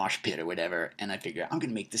 been in the mosh pit or whatever. And I figure I'm going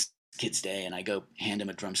to make this kid's day, and I go hand him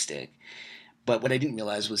a drumstick. But what I didn't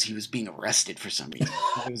realize was he was being arrested for some reason.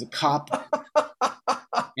 There was a cop,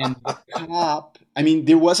 and the cop, I mean,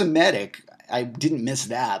 there was a medic. I didn't miss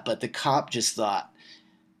that, but the cop just thought,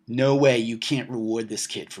 no way, you can't reward this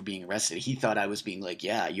kid for being arrested. He thought I was being like,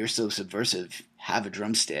 yeah, you're so subversive, have a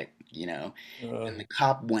drumstick. you know, Uh, and the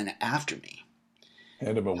cop went after me.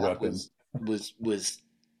 hand him a Cop weapon. was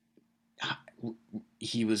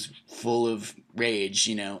he was full of rage,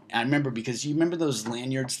 you know. I remember because you remember those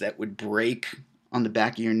lanyards that would break on the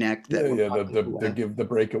back of your neck that Yeah, were yeah. The popular. give the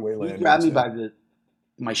breakaway He grabbed lanyards. me Yeah. by the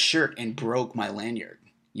my shirt and broke my lanyard.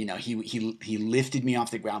 You know, he lifted me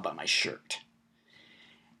off the ground by my shirt.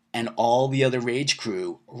 And all the other rage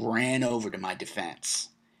crew ran over to my defense.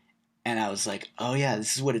 And I was like, "Oh yeah,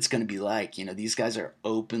 this is what it's going to be like. You know, these guys are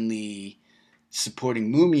openly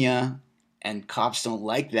supporting Mumia and cops don't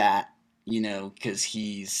like that, you know, cuz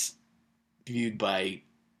he's viewed by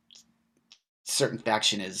certain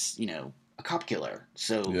faction as, you know, a cop killer."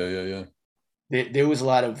 So Yeah, yeah, yeah. there was a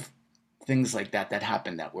lot of things like that that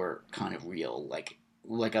happened that were kind of real. Like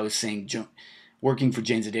I was saying, working for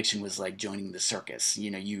Jane's Addiction was like joining the circus.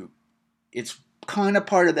 You know, it's kind of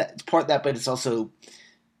part of that. It's part of that, but it's also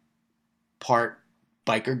part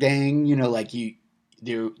biker gang. You know, like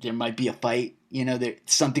there might be a fight. You know, there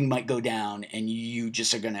something might go down, and you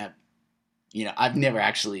just are gonna. You know, I've never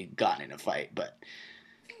actually gotten in a fight, but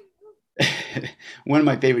one of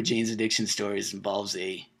my favorite Jane's Addiction stories involves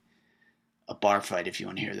a bar fight. If you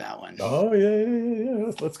want to hear that one. Oh yeah, yeah, yeah,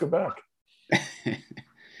 yeah. Let's go back.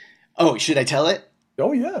 Oh, should I tell it?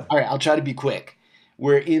 Oh yeah. All right, I'll try to be quick.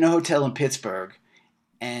 We're in a hotel in Pittsburgh,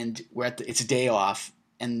 and it's a day off,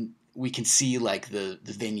 and we can see like the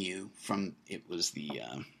venue from it was the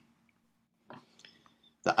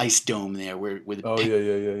ice dome there where the Oh Penguins yeah,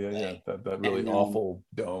 yeah, yeah, yeah, yeah. play, That really and awful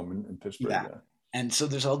dome in Pittsburgh. yeah, Yeah. and so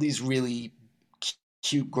there's all these really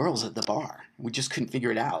cute girls at the bar. We just couldn't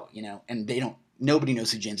figure it out, you know, and nobody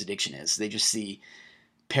knows who Jane's Addiction is. They just see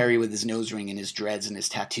Perry with his nose ring and his dreads and his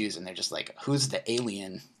tattoos, and they're just like, "Who's the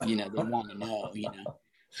alien?" You know, they want to know. You know,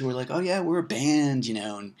 so we're like, "Oh yeah, we're a band," you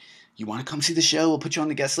know, and you want to come see the show? We'll put you on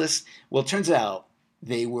the guest list. Well, it turns out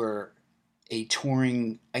they were a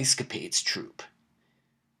touring Ice Capades troupe,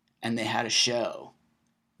 and they had a show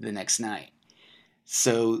the next night.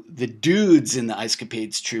 So the dudes in the Ice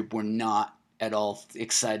Capades troupe were not at all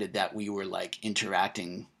excited that we were like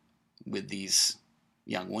interacting with these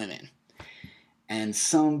young women, and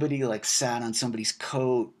somebody like sat on somebody's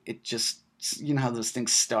coat. It just, you know how those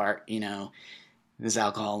things start, you know, there's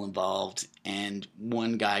alcohol involved. And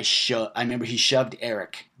one guy I remember he shoved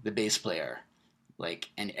Eric, the bass player, like,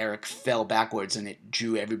 and Eric fell backwards and it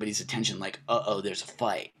drew everybody's attention like, uh-oh, there's a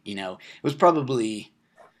fight, you know. It was probably,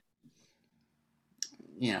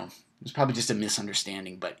 you know, it was probably just a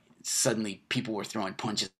misunderstanding, but suddenly people were throwing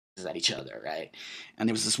punches at each other, right? And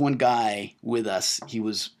there was this one guy with us. He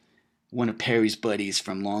was one of Perry's buddies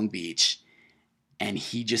from Long Beach, and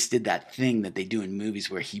he just did that thing that they do in movies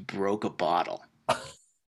where he broke a bottle,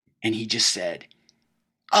 and he just said,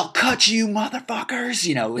 "I'll cut you, motherfuckers!"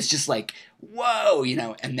 You know, it was just like, whoa, you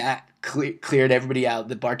know, and that cleared everybody out.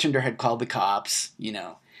 The bartender had called the cops. You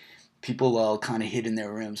know, people all kind of hid in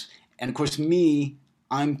their rooms, and of course,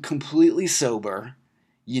 I'm completely sober.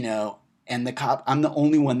 You know, and I'm the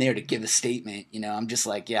only one there to give a statement. You know, I'm just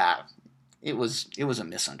like, yeah, it was a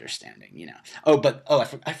misunderstanding, you know.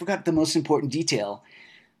 I forgot the most important detail.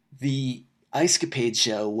 The Ice Capade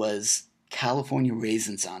show was California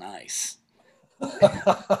Raisins on Ice.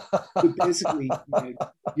 So basically, you know,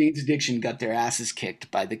 Jane's Addiction got their asses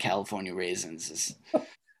kicked by the California Raisins. Is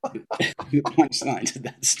the punchline to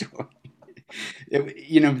that story.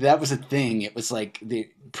 You know, that was a thing. It was like the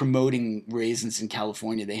promoting raisins in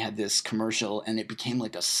California. They had this commercial, and it became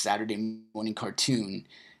like a Saturday morning cartoon,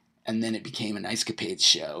 and then it became an Ice Capades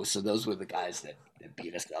show. So those were the guys that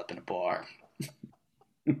beat us up in a bar.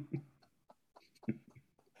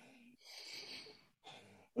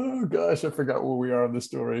 Oh gosh, I forgot where we are in the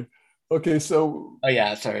story. Okay, so Oh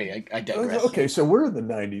yeah, sorry, I digress. okay, so we're in the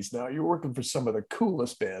 '90s now. You're working for some of the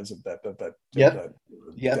coolest bands of Yep, that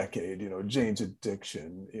yep, decade. You know, Jane's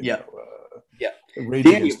Addiction. yep, yep. Rage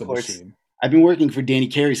Danny, Against of the course. Machine. I've been working for Danny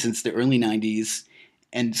Carey since the early '90s,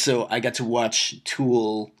 and so I got to watch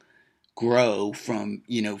Tool grow from,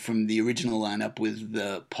 you know, from the original lineup with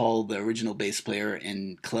the Paul, the original bass player,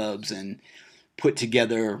 and clubs, and put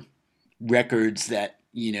together records that,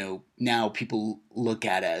 you know, now people look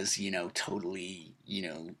at as, you know, totally, you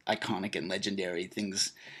know, iconic and legendary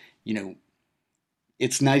things. You know,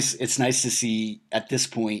 it's nice to see at this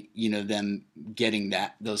point, you know, them getting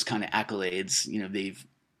those kind of accolades. You know, they've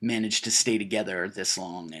managed to stay together this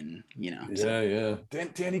long, and you know, so Yeah, yeah.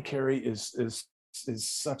 Danny Carey is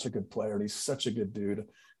such a good player, and he's such a good dude.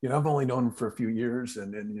 You know, I've only known him for a few years,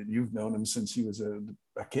 and you've known him since he was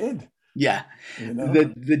a kid. yeah. You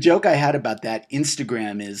know. The joke I had about that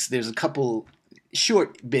Instagram is there's a couple.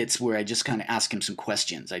 short bits where I just kind of ask him some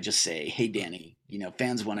questions. I just say, "Hey, Danny,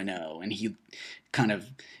 fans want to know," and he kind of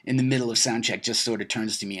in the middle of sound check just sort of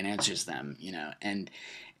turns to me and answers them. And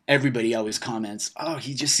everybody always comments, "Oh,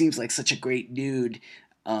 he just seems like such a great dude."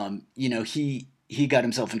 He got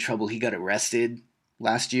himself in trouble. He got arrested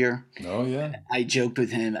last year. Oh yeah. I joked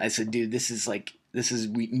with him. I said, "Dude,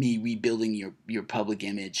 me rebuilding your public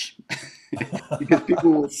image." Because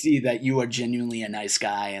people will see that you are genuinely a nice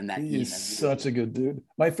guy and that He is such a good dude.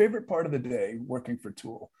 My favorite part of the day working for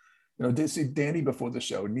Tool, see Danny before the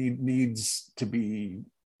show needs to be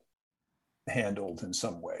handled in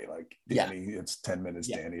some way. Like yeah, Danny, it's 10 minutes,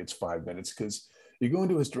 yeah, Danny, it's 5 minutes. Because you go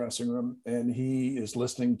into his dressing room and he is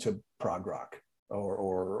listening to prog rock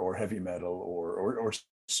or heavy metal or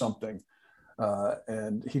something.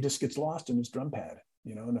 And he just gets lost in his drum pad,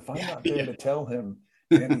 and if I'm yeah, not there to tell him,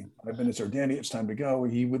 Danny, 5 minutes, or Danny, it's time to go,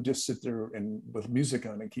 he would just sit there and with music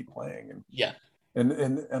on and keep playing. yeah,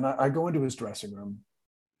 And I go into his dressing room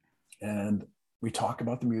and we talk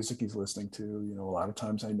about the music he's listening to. A lot of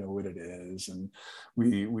times I know what it is, and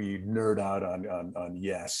we nerd out on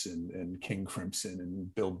Yes and King Crimson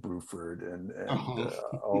and Bill Bruford and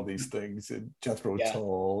uh-huh. all these things, and Jethro Yeah,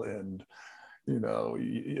 Tull, and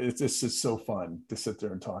it's just so fun to sit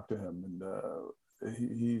there and talk to him. And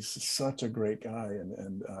he's such a great guy,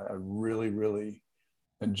 and I really, really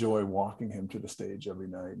enjoy walking him to the stage every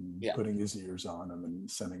night and yeah, putting his ears on him and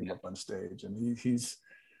sending him yeah. up on stage. And he's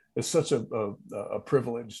it's such a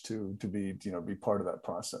privilege to be part of that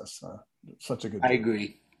process. Such a good I dude.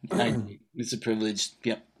 agree. I agree. It's a privilege.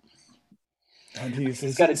 Yep. And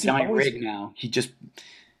He's got a he giant always. rig now.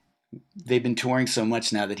 They've been touring so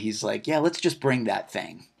much now that he's like, yeah, let's just bring that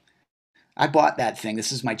thing. I bought that thing.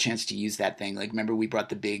 This is my chance to use that thing. Like, remember we brought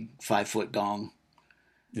the big 5 foot gong?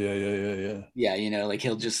 Yeah, yeah, yeah, yeah. Yeah, like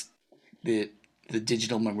he'll just the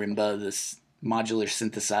digital marimba, this modular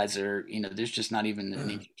synthesizer. There's just not even an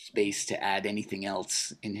inch of space to add anything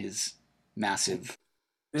else in his massive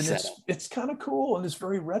And setup. it's kind of cool, and it's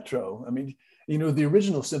very retro. I mean, the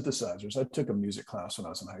original synthesizers. I took a music class when I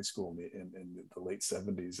was in high school in the late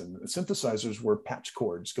 '70s, and the synthesizers were patch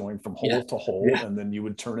cords going from Yeah, hole to hole, yeah, and then you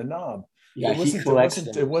would turn a knob. yeah. It He wasn't it collects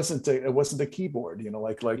wasn't them. it wasn't a, it wasn't a keyboard,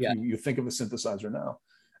 like Yeah, you think of a synthesizer now.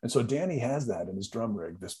 And so Danny has that in his drum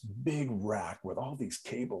rig, this big rack with all these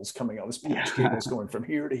cables coming out, this patch yeah. cables going from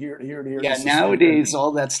here to here to here to here. Yeah, This is nowadays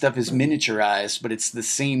all that stuff is miniaturized, but it's the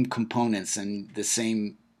same components and the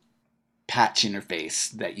same patch interface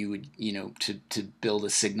that you would, to build a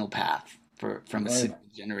signal path from a right. signal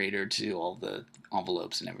generator to all the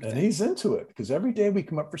envelopes and And everything. he's into it because every day we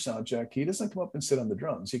come up for sound check, he doesn't come up and sit on the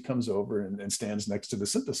drums. He comes over and stands next to the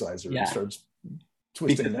synthesizer and Yeah, starts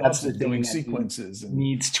twisting because that's knobs the and doing thing that sequences. And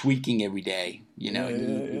needs tweaking every day. yeah, yeah,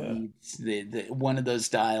 It yeah. needs the one of those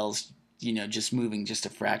dials. Just moving just a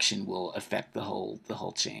fraction will affect the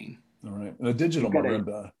whole chain. All right. And a digital You've got to,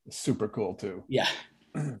 marimba is super cool too. yeah,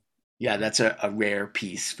 yeah. That's a rare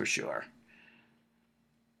piece for sure.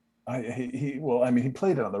 Well, I mean, he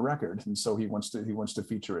played it on the record, and so he wants to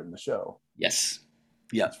feature it in the show. Yes.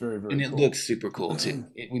 Yep. It's very, And very it cool. looks super cool too.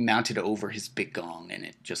 We mounted it over his big gong and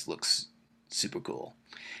it just looks super cool.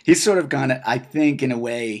 He's sort of gone, I think, in a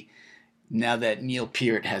way, now that Neil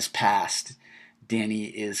Peart has passed, Danny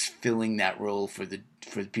is filling that role for the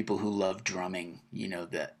people who love drumming,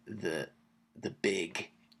 the big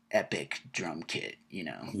epic drum kit,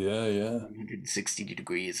 Yeah, yeah, 160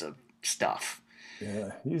 degrees of stuff. yeah.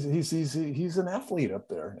 He's an athlete up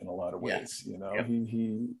there in a lot of Yeah. ways. Yep.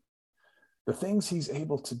 He the things he's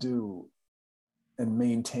able to do and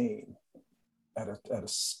maintain at a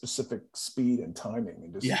specific speed and timing,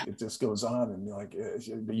 and Yeah. it just goes on, and like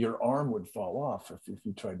your arm would fall off if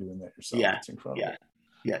you try doing that yourself. Yeah. It's Yeah. incredible.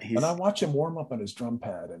 Yeah. And I watch him warm up on his drum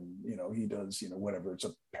pad, and he does whatever, it's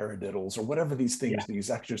a paradiddles or whatever these Yeah. things, these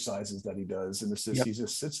exercises that he does, and Yep. he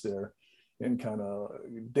just sits there and kind of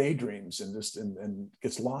daydreams and just and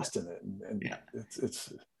gets lost in it, and Yeah.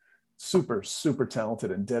 it's super, super talented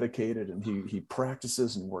and dedicated, and he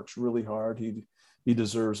practices and works really hard. He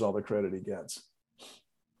deserves all the credit he gets.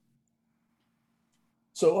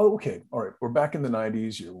 So okay, all right, we're back in the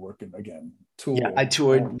 '90s. You're working again, Yeah, I Tool.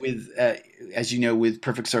 Oh, toured with, as you know, with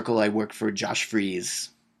Perfect Circle. I worked for Josh Freese.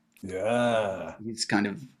 yeah. He's kind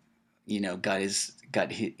of,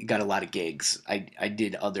 got a lot of gigs. I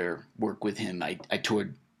did other work with him. I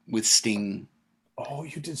toured with Sting. Oh,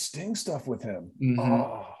 you did Sting stuff with him. Hmm.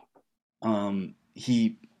 Oh,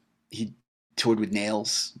 He toured with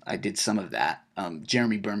Nails. I did some of that.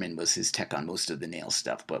 Jeremy Berman was his tech on most of the Nails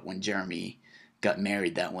stuff. But when Jeremy got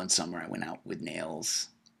married that one summer, I went out with Nails.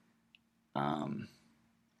 Um,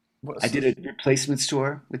 I Was did a replacements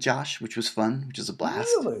tour with Josh, which was fun, which was a blast.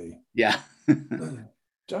 really Yeah.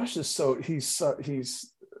 Josh is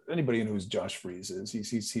he's anybody who knows Josh Freese is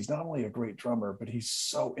he's not only a great drummer, but he's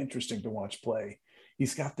so interesting to watch play.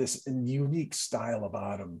 He's got this unique style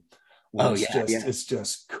about him where Oh yeah, yeah, it's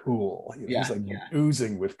just cool. You know, he's yeah, like yeah.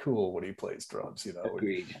 oozing with cool when he plays drums. And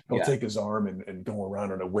Agreed. he'll Yeah, take his arm and go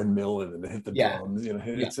around on a windmill and hit the yeah, drums. yeah.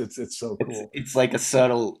 It's so It's cool. it's like a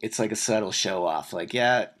subtle show off. Like,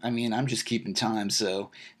 yeah, I mean, I'm just keeping time,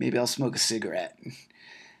 so maybe I'll smoke a cigarette.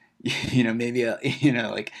 Maybe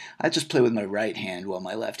like I just play with my right hand while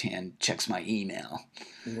my left hand checks my email.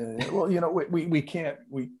 Yeah, well, we can't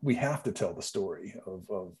we have to tell the story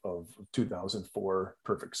of 2004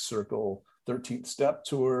 Perfect Circle 13th Step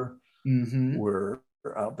tour. Hmm. We're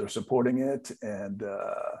out there supporting it, and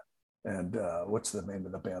what's the name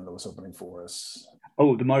of the band that was opening for us?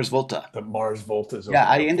 Oh, the Mars Volta. The Mars Volta is Yeah,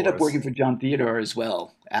 opening I up ended for up us. working for John Theodore as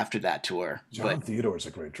well after that tour. But John Theodore is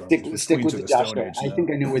a great drummer. He's stick with stick Queens with of the the Josh Stone story. Age I think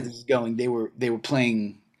now. I know where this is going. They were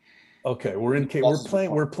playing Buses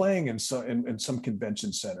We're Park. playing in some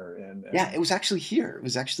convention center, Yeah, and it was actually here. It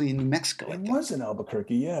was actually in New Mexico, I it think. was in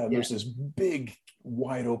Albuquerque, yeah. And Yeah, there's this big,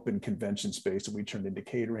 wide open convention space that we turned into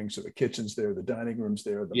catering. So the kitchen's there, the dining room's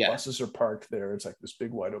there, the yeah. buses are parked there. It's like this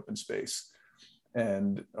big, wide open space.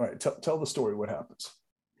 And all right, tell the story. What happens?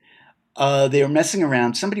 They were messing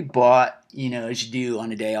around. Somebody bought, as you do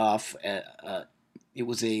on a day off. It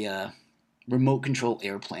was a remote control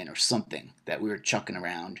airplane or something that we were chucking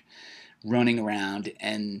around, running around,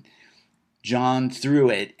 and John threw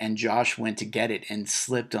it, and Josh went to get it and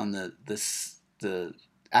slipped on the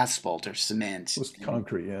asphalt or It cement was and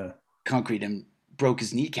concrete, yeah. concrete and broke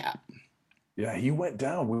his kneecap. Yeah, he went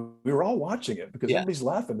down. We were all watching it because Yeah, everybody's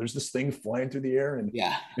laughing. There's this thing flying through the air,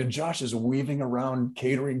 yeah, and Josh is weaving around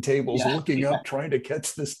catering tables, yeah, looking yeah, up, trying to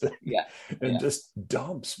catch this thing, yeah, and yeah, just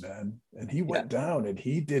dumps, man. And he yeah. went down, and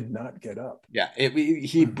he did not get up. Yeah, I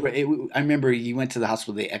remember he went to the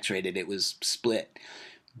hospital. They X-rayed it. It was split.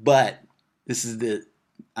 But this is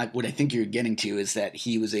what I think you're getting to is that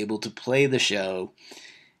he was able to play the show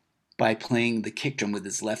by playing the kick drum with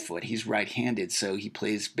his left foot. He's right-handed, so he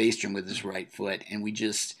plays bass drum with his right foot. And it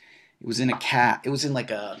was in it was in like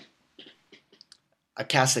a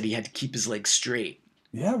cast that he had to keep his legs straight.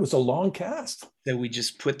 Yeah, it was a long cast. So we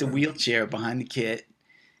just put the wheelchair behind the kit.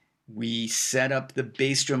 We set up the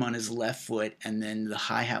bass drum on his left foot, and then the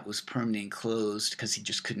hi-hat was permanently closed because he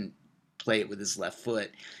just couldn't play it with his left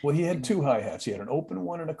foot. Well, he had two hi-hats. He had an open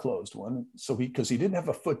one and a closed one. So because he didn't have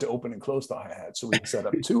a foot to open and close the hi-hat, so we set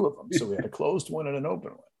up two of them. So we had a closed one and an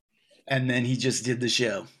open one. And then he just did the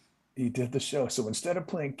show. He did the show. So instead of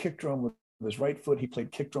playing kick drum with his right foot, he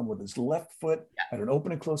played kick drum with his left foot, had an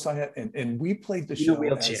open and closed hi-hat, and we played the In a show as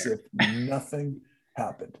wheelchair. if nothing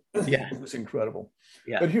happened. Yeah, It was incredible.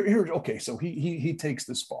 yeah, But okay, so he takes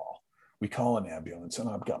this fall. We call an ambulance, and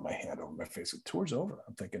I've got my hand over my face. The tour's over.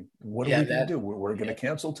 I'm thinking, what are yeah. we going to do? We're going to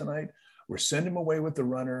cancel tonight. We're sending him away with the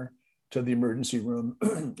runner to the emergency room,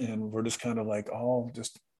 and we're just kind of like all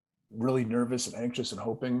just really nervous and anxious and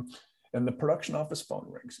hoping. And the production office phone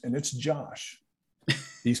rings, and it's Josh.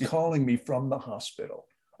 He's calling me from the hospital.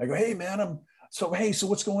 I go, hey man, so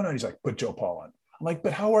what's going on? He's like, put Joe Paul on. I'm like,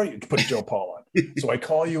 but how are you? Put Joe Paul on. So I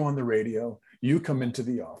call you on the radio. You come into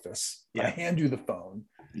the office. Yeah. I hand you the phone.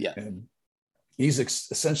 Yeah. And he's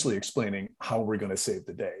essentially explaining how we're going to save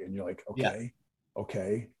the day. And you're like, okay, Yeah.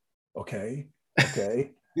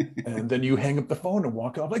 okay. And then you hang up the phone and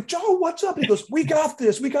walk off like, Joe, what's up? He goes, we got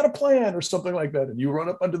this. We got a plan or something like that. And you run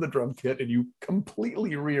up under the drum kit and you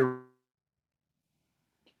completely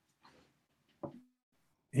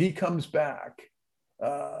He comes back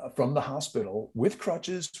from the hospital with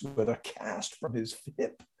crutches, with a cast from his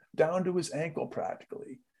hip down to his ankle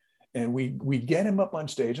practically. And we get him up on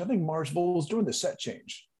stage. I think Mars Volta was doing the set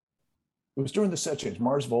change. It was during the set change.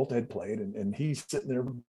 Mars Volta had played, and he's sitting there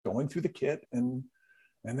going through the kit, and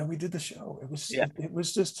then we did the show. It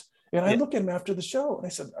was just, and I looked at him after the show, and I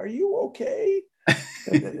said, "Are you okay?"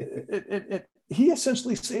 He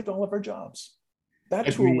essentially saved all of our jobs. That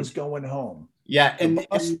Agreed. tour was going home. Yeah, the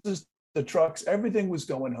buses, the trucks, everything was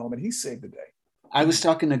going home, and he saved the day. I was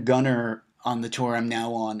talking to Gunnar on the tour I'm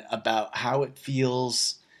now on about how it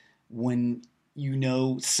feels when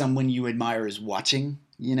someone you admire is watching,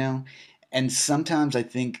 And sometimes I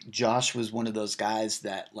think Josh was one of those guys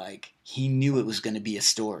that like he knew it was going to be a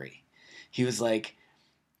story. He was like,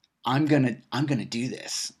 I'm going to do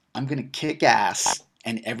this. I'm going to kick ass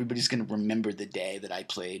and everybody's going to remember the day that I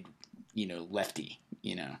played, Lefty,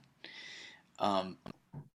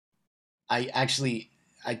 I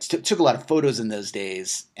took a lot of photos in those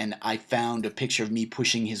days, and I found a picture of me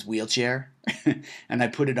pushing his wheelchair, and I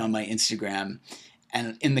put it on my Instagram.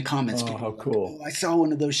 And in the comments, Oh, people how were like, cool. "Oh, I saw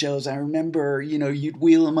one of those shows. I remember, you'd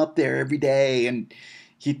wheel him up there every day, and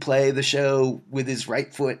he'd play the show with his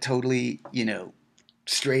right foot totally,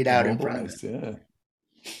 straight out in front of Immobilized, yeah. him."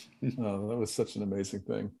 Oh, that was such an amazing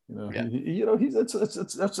thing. Yeah, He's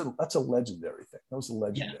that's a legendary thing. That was yeah,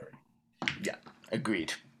 legendary. yeah.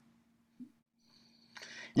 Agreed.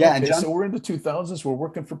 Yeah, and Okay, John. so we're into 2000s. We're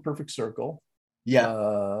working for Perfect Circle. Yeah.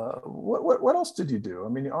 What else did you do? I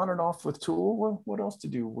mean, on and off with Tool. What else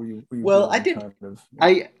did you were you Well, I doing? did. Kind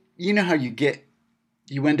of. You know how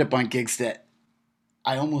you end up on gigs that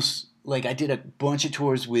I almost like. I did a bunch of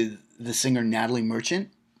tours with the singer Natalie Merchant.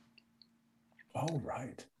 Oh,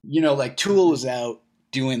 right. Like Tool was out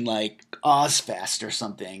doing like Ozfest or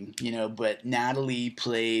something, but Natalie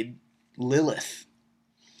played Lilith,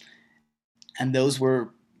 and those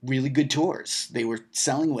were really good tours. They were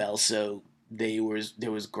selling well, so there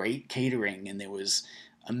was great catering, and there was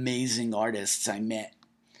amazing artists. I met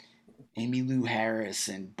Amy Lou Harris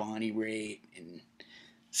and Bonnie Raitt, and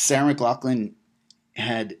Sarah McLaughlin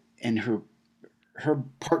had, and her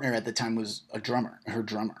partner at the time was her drummer,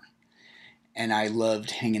 and I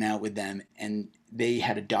loved hanging out with them. And they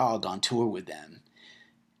had a dog on tour with them,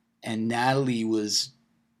 and Natalie was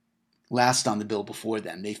last on the bill before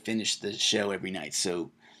them. They finished the show every night,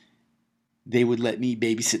 so they would let me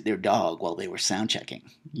babysit their dog while they were sound checking.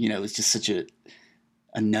 It was just such a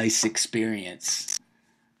nice experience.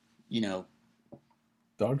 You know,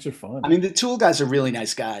 Dogs are fun. I mean, the Tool guys are really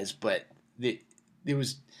nice guys, but there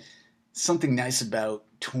was something nice about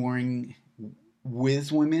touring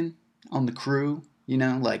with women on the crew.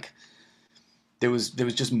 Like there was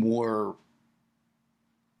just more.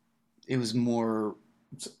 It was more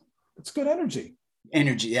It's, it's good energy.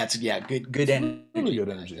 energy. That's good It's energy. really good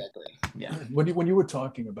Yeah, energy. exactly. Yeah. When you were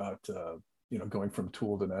talking about going from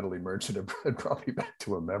Tool to Natalie Merchant, it brought me back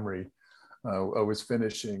to a memory. I was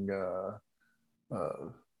finishing the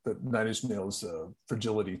Nine Inch Nails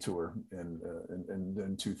Fragility tour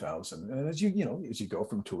in 2000, and as you go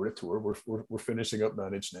from tour to tour, we're finishing up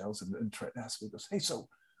Nine Inch Nails, and Trent asked me, goes, "Hey, so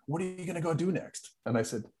what are you going to go do next?" And I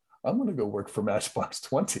said, "I'm going to go work for Matchbox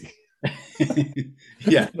 20."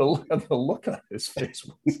 Yeah. The look on his face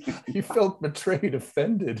was, he felt betrayed,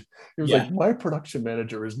 offended. He was Yeah. like, "My production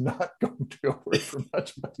manager is not going to go work for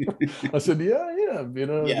Matchbox." I said, "Yeah. Yeah.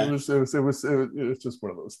 It was just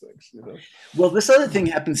one of those things, Well, this other thing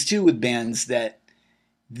happens too with bands that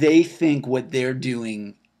they think what they're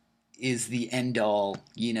doing is the end all.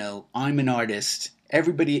 I'm an artist.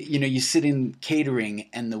 Everybody, you sit in catering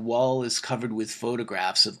and the wall is covered with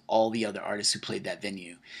photographs of all the other artists who played that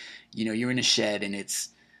venue. You're in a shed and it's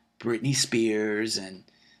Britney Spears and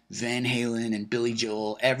Van Halen and Billy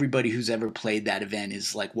Joel. Everybody who's ever played that event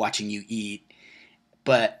is like watching you eat.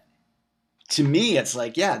 But to me, it's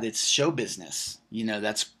like, yeah, it's show business.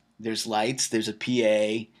 There's lights, there's a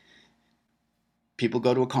PA. People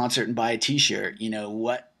go to a concert and buy a T-shirt.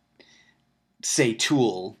 What say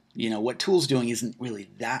Tool? What Tool's doing isn't really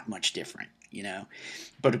that much different.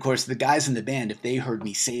 But of course, the guys in the band, if they heard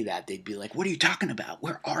me say that, they'd be like, "What are you talking about?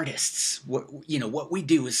 We're artists. What we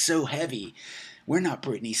do is so heavy. We're not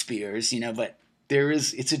Britney Spears." But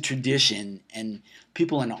it's a tradition, and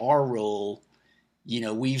people in our role,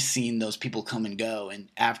 we've seen those people come and go, and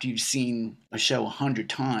after you've seen a show 100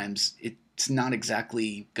 times, it's not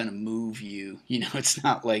exactly gonna move you. It's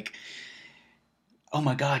not like, "Oh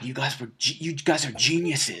my God, you guys are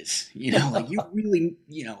geniuses." Like you really,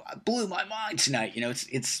 blew my mind tonight.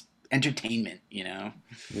 It's entertainment. Yeah,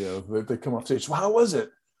 they come off stage. "Well, how was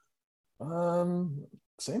it?"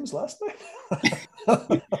 Same as last night.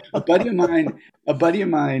 A buddy of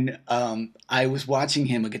mine. I was watching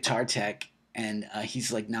him, a guitar tech, and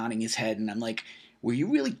he's like nodding his head, and I'm like, "Were you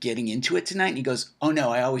really getting into it tonight?" And he goes, "Oh no,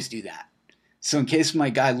 I always do that. So in case my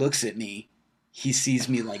guy looks at me, he sees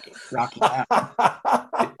me like rocking out."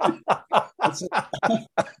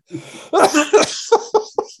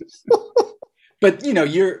 But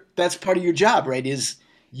that's part of your job, right?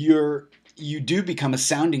 You do become a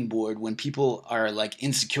sounding board when people are like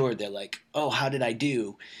insecure. They're like, "Oh, how did I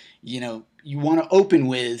do?" You want to open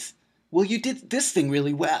with, "Well, you did this thing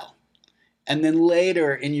really well." And then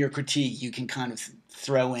later in your critique, you can kind of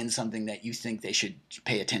throw in something that you think they should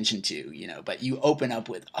pay attention to, but you open up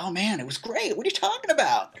with, "Oh man, it was great. What are you talking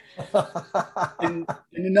about?" And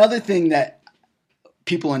another thing that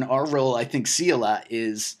people in our role, I think, see a lot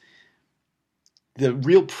is the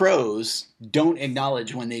real pros don't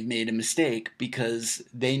acknowledge when they've made a mistake because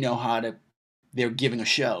they know they're giving a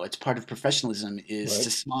show. It's part of professionalism is Right.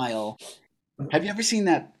 to smile Have you ever seen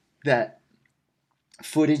that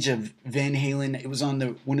footage of Van Halen? It was on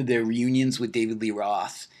the one of their reunions with David Lee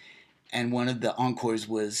Roth, and one of the encores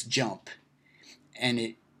was Jump, and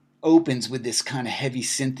it opens with this kind of heavy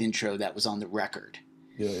synth intro that was on the record.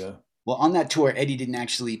 Yeah, yeah. Well, on that tour, Eddie didn't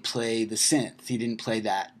actually play the synth. He didn't play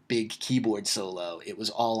that big keyboard solo. It was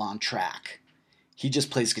all on track. He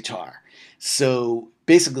just plays guitar. So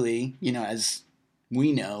basically, as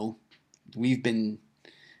we know, we've been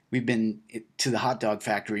to the hot dog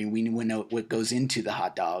factory. We know what goes into the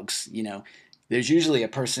hot dogs. There's usually a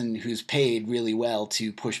person who's paid really well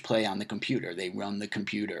to push play on the computer. They run the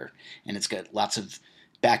computer, and it's got lots of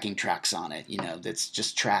backing tracks on it. That's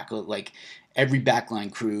just track. Like every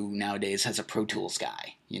backline crew nowadays has a Pro Tools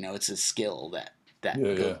guy. It's a skill that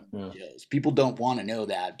Yeah, goes. yeah, yeah. People don't want to know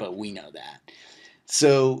that, but we know that.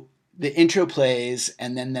 So the intro plays,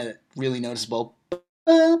 and then the really noticeable ba,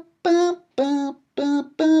 ba, ba, ba,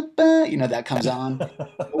 ba, ba, that comes on.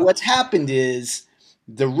 But what's happened is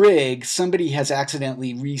the rig, somebody has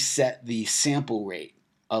accidentally reset the sample rate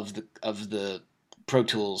of the Pro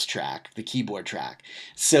Tools track, the keyboard track.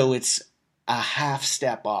 So it's a half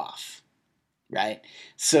step off, right?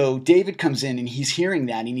 So David comes in and he's hearing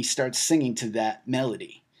that and he starts singing to that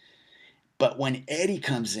melody. But when Eddie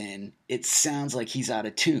comes in, it sounds like he's out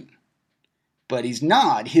of tune. But he's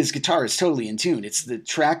not. His guitar is totally in tune. It's the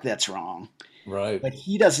track that's wrong. Right. But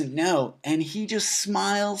he doesn't know, and he just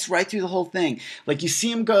smiles right through the whole thing. Like you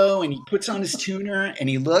see him go, and he puts on his tuner, and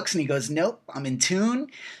he looks, and he goes, "Nope, I'm in tune."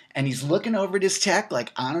 And he's looking over at his tech,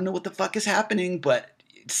 like I don't know what the fuck is happening, but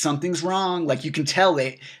something's wrong. Like you can tell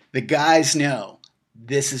the guys know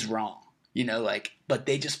this is wrong, but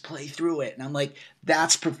they just play through it, and I'm like,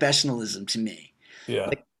 that's professionalism to me. Yeah.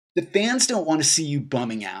 Like the fans don't want to see you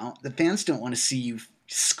bumming out. The fans don't want to see you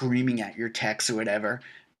screaming at your techs or whatever.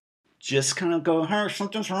 Just kind of go, hey,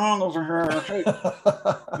 something's wrong over here. Hey,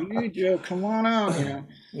 we need you. Come on out.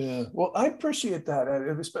 Yeah. Well, I appreciate that.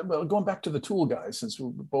 Well, going back to the Tool guys, since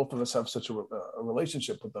both of us have such a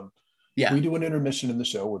relationship with them, Yeah. we do an intermission in the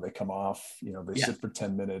show where they come off. They sit for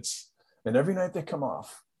 10 minutes, and every night they come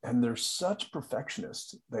off, and they're such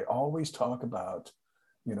perfectionists. They always talk about,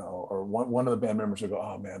 or one of the band members will go,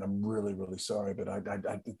 "Oh man, I'm really, really sorry, but I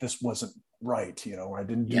this wasn't right, or I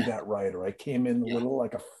didn't do that right, or I came in a little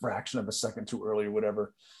like a fraction of a second too early, or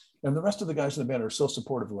whatever." And the rest of the guys in the band are so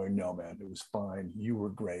supportive, going, "No, man, it was fine. You were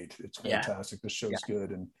great. It's fantastic. The show's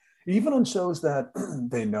good." And even on shows that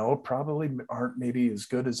they know probably aren't maybe as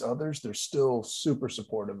good as others, they're still super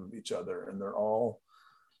supportive of each other, and they're all,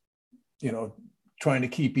 trying to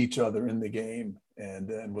keep each other in the game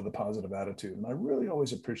and with a positive attitude. And I really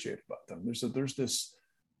always appreciate about them. There's this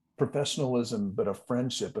professionalism, but a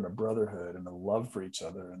friendship and a brotherhood and a love for each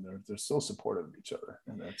other, and they're so supportive of each other.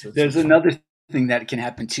 And there's another thing that can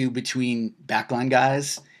happen too between backline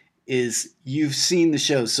guys is you've seen the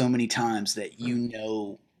show so many times that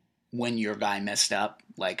when your guy messed up,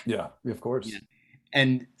 like yeah, of course.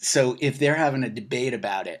 And so if they're having a debate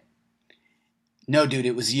about it, no, dude,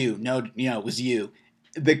 it was you. No, it was you.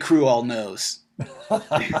 The crew all knows.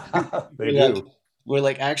 They do. We're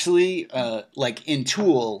like, actually, like in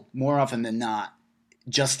Tool, more often than not,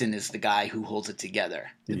 Justin is the guy who holds it together.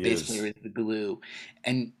 The bass player is the glue.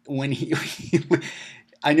 And when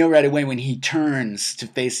I know right away when he turns to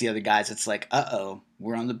face the other guys, it's like, uh-oh,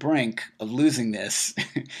 we're on the brink of losing this.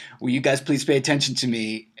 Will you guys please pay attention to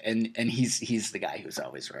me? And he's the guy who's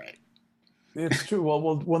always right. It's true.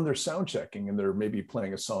 Well, when they're sound checking and they're maybe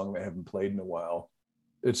playing a song they haven't played in a while,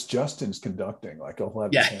 it's Justin's conducting. Like he'll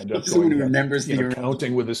have his hand up, going, remembers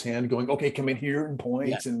counting with his hand, going, "Okay, come in here and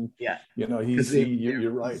point." And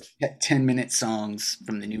you're right. 10-minute songs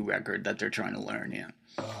from the new record that they're trying to learn. Yeah.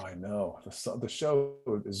 Oh, I know. The show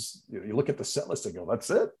is. You look at the set list and go,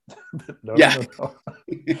 "That's it." No.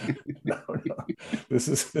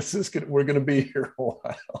 This is good. We're going to be here a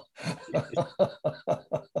while.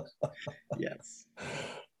 Yes.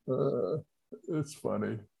 It's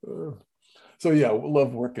funny. So yeah,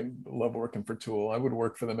 love working for Tool. I would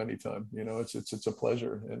work for them anytime. It's a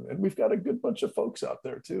pleasure, and we've got a good bunch of folks out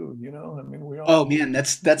there too. I mean, we all. Oh man,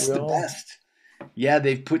 that's the best. Yeah,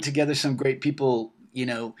 they've put together some great people.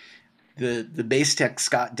 The bass tech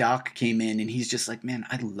Scott Dock came in, and he's just like, man,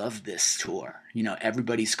 I love this tour.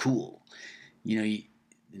 Everybody's cool. And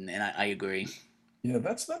I agree. Yeah,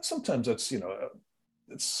 that's sometimes it's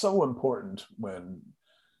so important when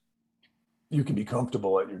you can be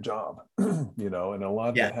comfortable at your job, and a lot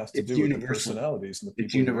of that has to do with the personalities and the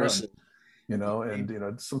people you run,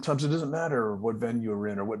 and sometimes it doesn't matter what venue you're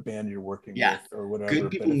in or what band you're working with or whatever.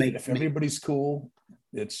 Good people if everybody's cool,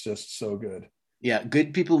 it's just so good. Yeah,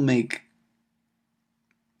 good people make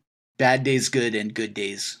bad days good and good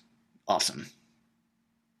days awesome.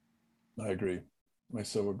 I agree. I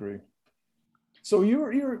so agree. So you're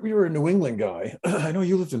a New England guy. I know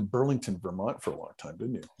you lived in Burlington, Vermont for a long time,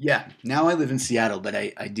 didn't you? Yeah, now I live in Seattle, but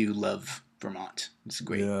I do love Vermont. It's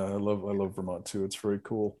great. Yeah, I love Vermont too. It's very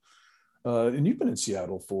cool. And you've been in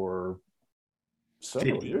Seattle for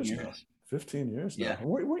several 15 years now. years. 15 years now. Yeah.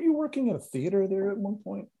 Weren't you working at a theater there at one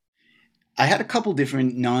point? I had a couple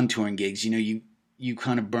different non-touring gigs. You know, you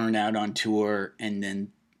kind of burn out on tour, and then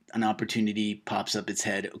an opportunity pops up its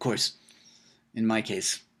head. Of course, in my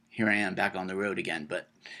case, here I am back on the road again. But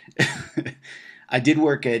I did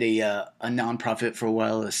work at a nonprofit for a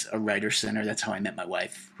while, a writer center. That's how I met my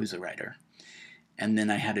wife, who's a writer. And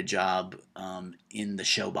then I had a job in the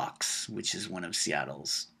Showbox, which is one of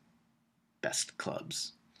Seattle's best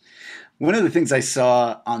clubs. One of the things I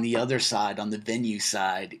saw on the other side, on the venue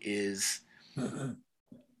side, is,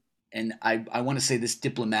 and I want to say this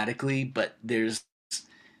diplomatically, but there's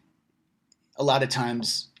a lot of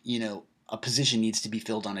times, you know, a position needs to be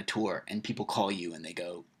filled on a tour, and people call you and they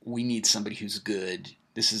go, "We need somebody who's good.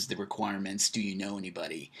 This is the requirements. Do you know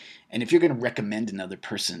anybody?" And if you're going to recommend another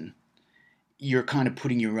person, you're kind of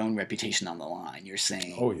putting your own reputation on the line. You're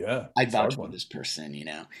saying, Oh yeah, "I it's a hard vouch for one. this person," you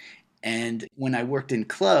know. And when I worked in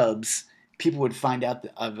clubs, people would find out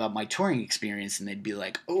about my touring experience, and they'd be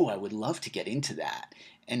like, "Oh, I would love to get into that."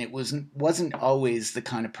 And it wasn't always the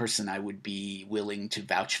kind of person I would be willing to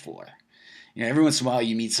vouch for. You know, every once in a while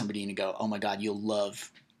you meet somebody and you go, "Oh my God, you'll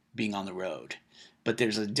love being on the road." But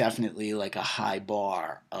there's definitely like a high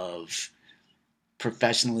bar of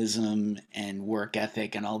professionalism and work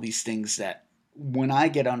ethic and all these things that when I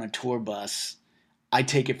get on a tour bus, I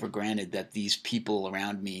take it for granted that these people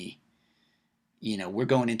around me, you know, we're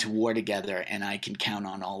going into war together and I can count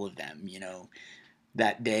on all of them. You know,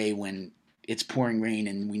 that day when it's pouring rain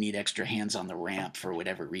and we need extra hands on the ramp for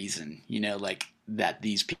whatever reason, you know, like that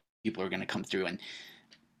these people are going to come through. And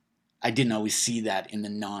I didn't always see that in the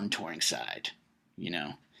non-touring side, you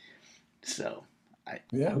know. So I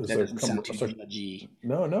Yeah, hope it's that doesn't sound too it's a judgy.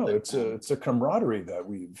 no, But it's a camaraderie that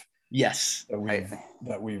we've yes, that I, we've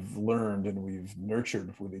that we've learned and we've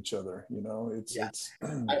nurtured with each other. You know, yeah. it's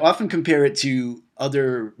I often compare it to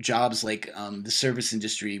other jobs like the service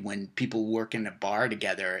industry when people work in a bar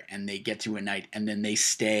together and they get to a night and then they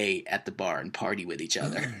stay at the bar and party with each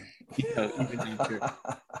other. You know, even after,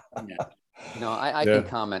 you know, I can yeah.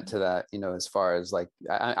 comment to that, as far as like,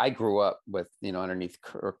 I grew up with, underneath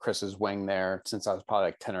Chris's wing there since I was probably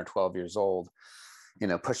like 10 or 12 years old,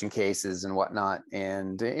 pushing cases and whatnot.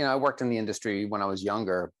 And, I worked in the industry when I was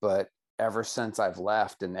younger, but ever since I've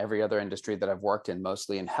left, and every other industry that I've worked in,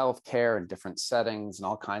 mostly in healthcare and different settings and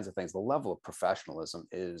all kinds of things, the level of professionalism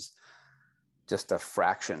is just a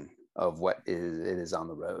fraction of what it is on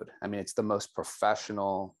the road. I mean, it's the most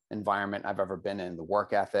professional environment I've ever been in. The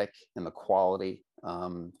work ethic and the quality,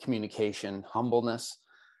 communication, humbleness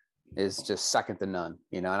is just second to none,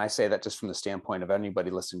 and I say that just from the standpoint of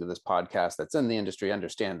anybody listening to this podcast that's in the industry,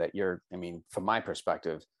 understand that from my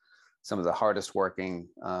perspective, some of the hardest working,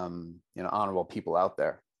 honorable people out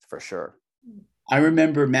there, for sure. I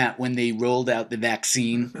remember, Matt, when they rolled out the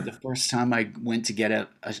vaccine, the first time I went to get a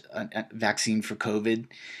vaccine for COVID,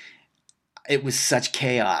 it was such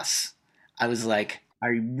chaos. I was like, I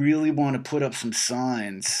really want to put up some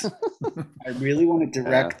signs. I really want to Yeah.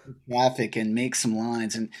 direct the traffic and make some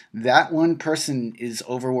lines. And that one person is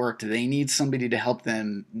overworked. They need somebody to help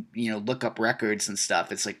them, look up records and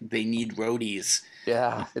stuff. It's like they need roadies.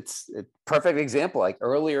 Yeah, it's a perfect example. Like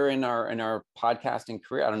earlier in our podcasting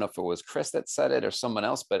career, I don't know if it was Chris that said it or someone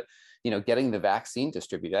else, but getting the vaccine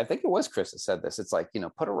distributed. I think it was Chris that said this. It's like,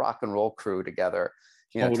 put a rock and roll crew together,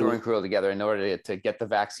 Totally. touring crew together in order to get the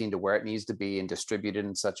vaccine to where it needs to be and distributed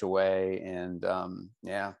in such a way. And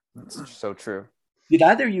yeah, it's so true. Did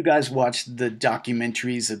either of you guys watch the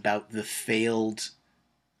documentaries about the failed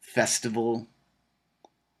festival?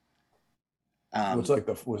 What's Um,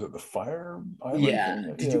 like was it the Fire Island yeah.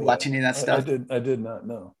 thing? Did Yeah, you yeah. watch any of that I stuff? did not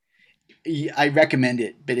know. Yeah, I recommend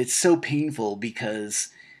it, but it's so painful because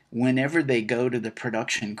whenever they go to the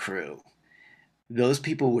production crew, those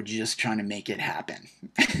people were just trying to make it happen.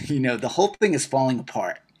 The whole thing is falling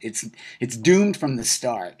apart. It's doomed from the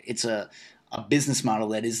start. It's a business model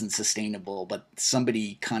that isn't sustainable, but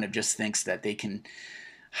somebody kind of just thinks that they can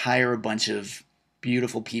hire a bunch of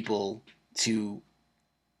beautiful people to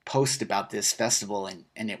post about this festival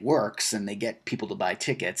and it works and they get people to buy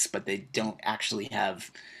tickets, but they don't actually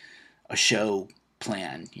have a show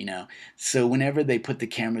plan. So whenever they put the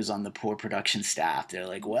cameras on the poor production staff, they're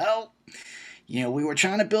like, well, we were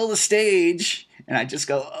trying to build a stage. And I just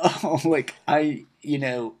go, oh, like, I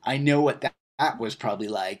know what that was probably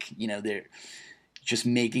like, they're just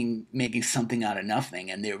making something out of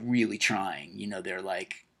nothing, and they're really trying. They're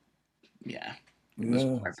like, yeah, it was Yeah,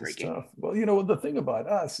 it's heartbreaking. tough. Well, you know, the thing about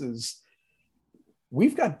us is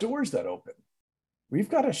we've got doors that open. We've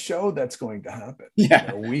got a show that's going to happen. You Yeah.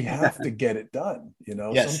 know, we have to get it done. You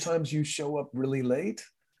know, Yes. sometimes you show up really late,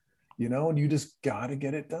 you know, and you just got to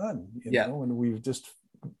get it done, you Yeah. know, and we've just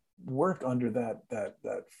worked under that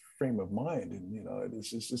frame of mind. And, you know,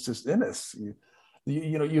 it's just in us.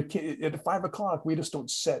 You know, you can't, at 5 o'clock, we just don't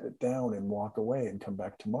set it down and walk away and come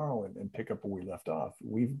back tomorrow and pick up where we left off.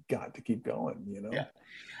 We've got to keep going, you Yeah. know?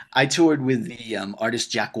 I toured with the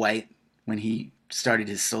artist Jack White when he started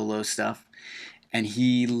his solo stuff, and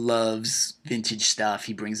he loves vintage stuff.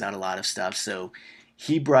 He brings out a lot of stuff. So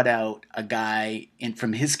he brought out a guy in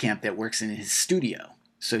from his camp that works in his studio.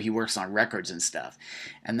 So he works on records and stuff.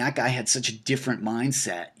 And that guy had such a different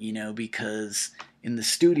mindset, because in the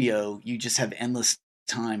studio, you just have endless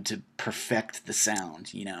time to perfect the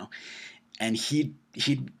sound, and he'd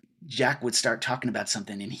Jack would start talking about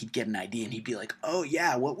something, and he'd get an idea, and he'd be like, "Oh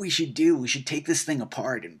yeah, what we should do? We should take this thing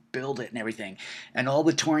apart and build it and everything." And all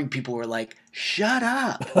the touring people were like, "Shut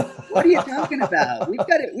up! What are you talking about? We've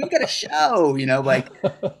got a show, like."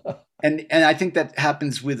 And I think that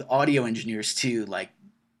happens with audio engineers too. Like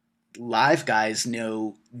live guys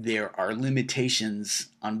know there are limitations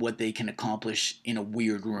on what they can accomplish in a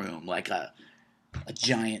weird room, like a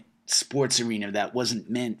giant sports arena that wasn't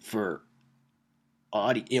meant for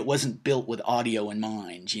audio. It wasn't built with audio in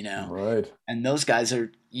mind, Right. and those guys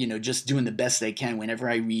are, just doing the best they can. Whenever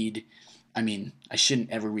I read, I mean, I shouldn't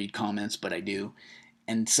ever read comments, but I do,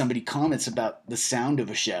 and somebody comments about the sound of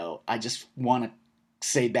a show, I just want to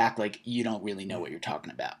say back, like, you don't really know what you're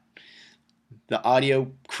talking about. The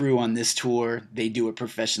audio crew on this tour, they do it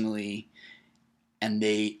professionally, and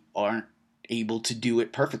they aren't able to do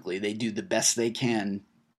it perfectly. They do the best they can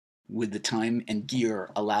with the time and gear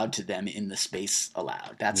allowed to them in the space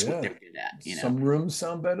allowed. That's what Yeah. they're good at, Some rooms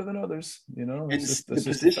sound better than others, you know, and the that's just a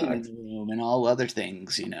position in fact. the room and all other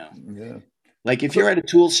things. Yeah. Like if So, you're at a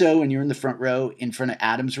Tool show and you're in the front row in front of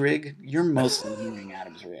Adam's rig, you're mostly hearing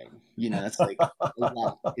Adam's rig. That's like a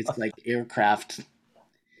lot. It's like aircraft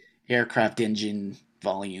engine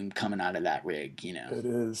volume coming out of that rig. it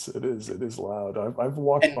is loud. I've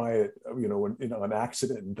walked And by it, you know, when, you know, an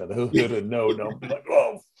accident that I hit a note and I'm like,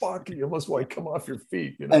 oh, fuck, you almost want to come off your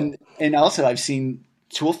feet, you know? and also I've seen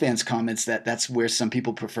Tool fans comments that that's where some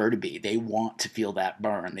people prefer to be. They want to feel that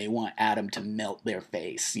burn. They want Adam to melt their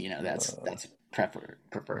face. That's preferred.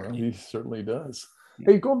 Well, he certainly does.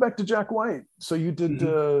 Hey, going back to Jack White. So you did,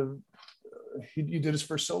 Mhm. you did his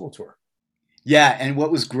first solo tour. Yeah, and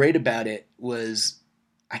what was great about it was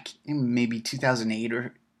maybe 2008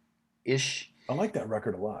 or ish. I like that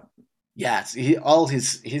record a lot. Yeah, all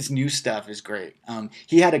his new stuff is great.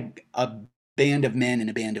 He had a band of men and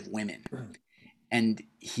a band of women, and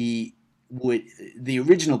the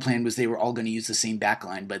original plan was they were all going to use the same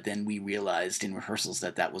backline, but then we realized in rehearsals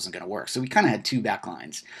that wasn't going to work. So we kind of had two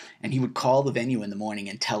backlines, and he would call the venue in the morning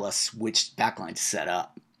and tell us which backline to set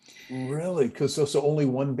up. Really? Because so only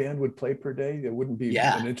one band would play per day. It wouldn't be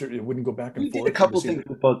Yeah, it wouldn't go back we and did a forth. You couple just things either.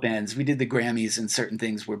 with both bands. We did the Grammys and certain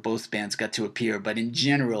things where both bands got to appear, but in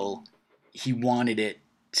general, he wanted it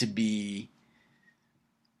to be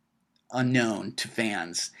unknown to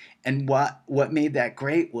fans. And what made that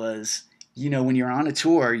great was, when you're on a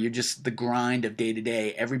tour, you're just the grind of day to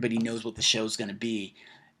day. Everybody knows what the show's going to be.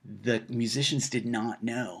 The musicians did not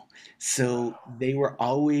know. So they were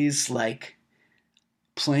always like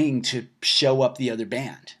playing to show up the other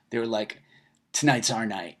band. They were like, tonight's our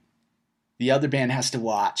night. The other band has to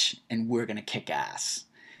watch, and we're going to kick ass.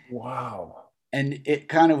 Wow. And it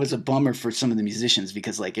kind of was a bummer for some of the musicians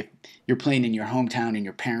because, like, if you're playing in your hometown and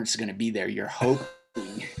your parents are going to be there, you're hoping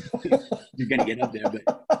you're going to get up there,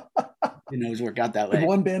 but it knows work out that Did way.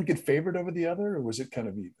 one band get favored over the other, or was it kind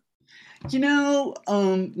of even?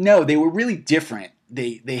 No, they were really different.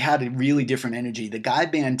 They had a really different energy. The guy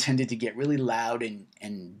band tended to get really loud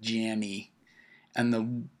and jammy, and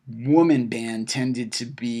the woman band tended to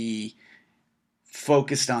be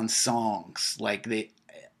focused on songs. Like they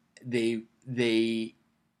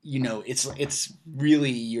it's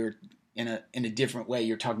really, you're in a different way.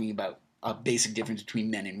 You're talking about a basic difference between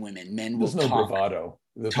men and women. Men will There's no bravado.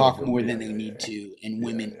 There's no talk more yeah, than they yeah, need yeah, to, and yeah,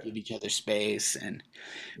 women yeah, give each other space.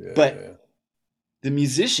 yeah, But yeah. the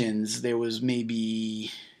musicians, there was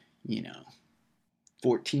maybe,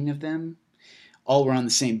 14 of them, all were on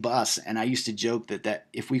the same bus. And I used to joke that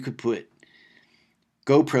if we could put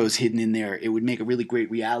GoPros hidden in there, it would make a really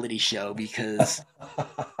great reality show because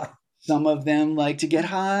Some of them like to get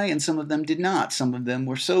high and some of them did not. Some of them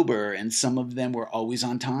were sober and some of them were always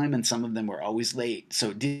on time and some of them were always late. So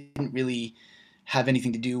it didn't really have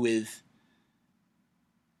anything to do with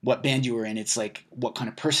what band you were in. It's like what kind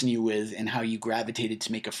of person you were with and how you gravitated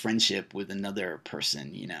to make a friendship with another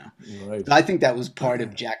person, you know. Right. So I think that was part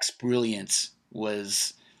of Jack's brilliance,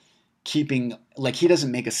 was keeping, like, he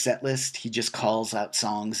doesn't make a set list. He just calls out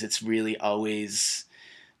songs. It's really always,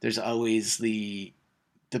 there's always the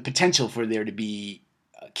potential for there to be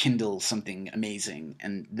kindle something amazing,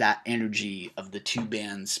 and that energy of the two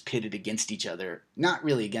bands pitted against each other, not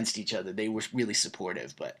really against each other, they were really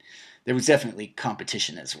supportive, but there was definitely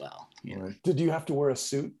competition as well, you know? Right. Did you have to wear a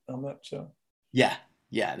suit on that show? Yeah,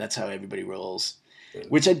 yeah, that's how everybody rolls, Yeah.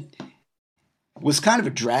 which I was kind of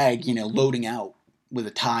a drag, you know, loading out with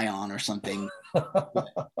a tie on or something.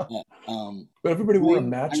 But everybody wore a I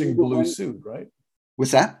matching remember blue one. suit, right?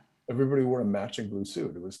 What's that? Everybody wore a matching blue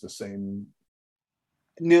suit. It was the same.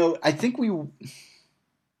 No, I think we.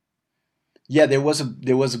 Yeah, there was a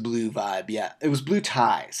blue vibe. Yeah, it was blue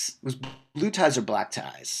ties. It was blue ties or black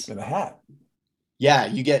ties. And a hat. Yeah,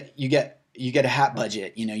 you get a hat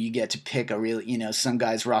budget. You know, you get to pick a really, you know, some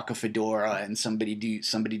guys rock a fedora and somebody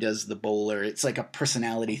does the bowler. It's like a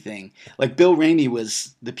personality thing. Like Bill Ramey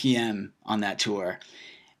was the PM on that tour,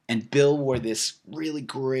 and Bill wore this really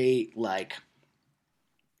great like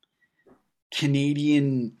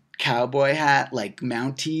Canadian cowboy hat, like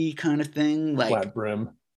Mountie kind of thing. Flat brim.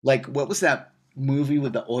 Like what was that movie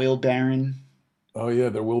with the oil baron? Oh yeah,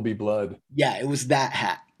 there will be blood. Yeah, it was that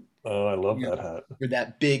hat. Oh, I love You know, that hat. for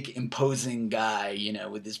that big imposing guy, you know,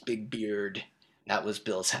 with this big beard. That was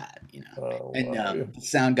Bill's hat, you know. Oh And wow. Yeah. the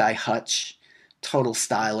sound guy Hutch, total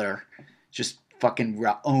styler, just fucking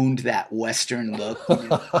owned that Western look. You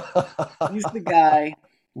know? He's the guy.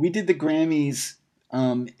 We did the Grammys,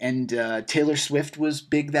 and Taylor Swift was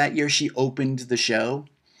big that year. She opened the show,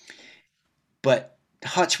 but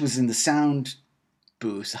Hutch was in the sound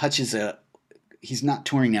booth. Hutch is a he's not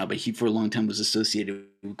touring now, but he for a long time was associated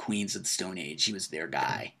with Queens of the Stone Age. He was their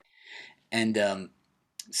guy, and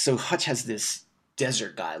so Hutch has this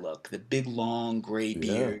desert guy look, the big long gray Yeah,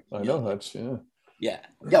 beard. I You know know, Hutch. Yeah. yeah,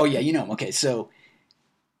 oh yeah, you know him. Okay, so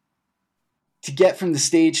to get from the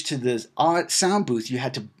stage to the sound booth, you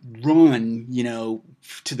had to run, you know,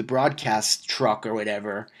 to the broadcast truck or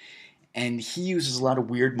whatever. And he uses a lot of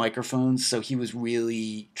weird microphones, so he was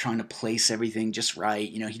really trying to place everything just right.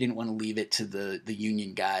 You know, he didn't want to leave it to the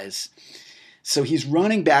union guys. So he's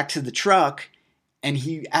running back to the truck, and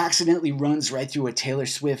he accidentally runs right through a Taylor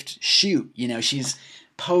Swift shoot. You know, she's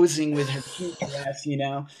posing with her cute dress, you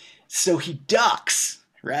know. So he ducks,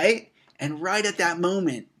 right? And right at that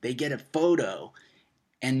moment, they get a photo,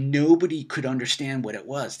 and nobody could understand what it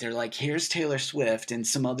was. They're like, here's Taylor Swift and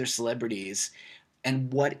some other celebrities,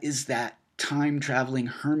 and what is that time traveling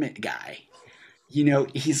hermit guy? You know,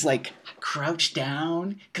 he's like crouched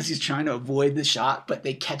down because he's trying to avoid the shot, but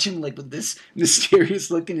they catch him like with this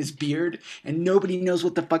mysterious look in his beard, and nobody knows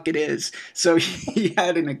what the fuck it is. So he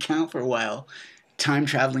had an account for a while, time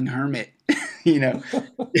traveling hermit. You know,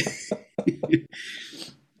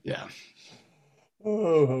 yeah,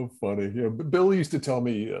 Oh, how funny. Yeah, but Bill used to tell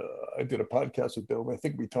me, I did a podcast with Bill. I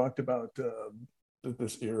think we talked about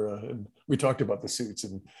this era and we talked about the suits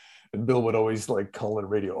and Bill would always like call in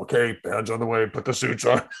radio, okay, band's on the way, put the suits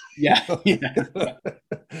on. yeah, yeah.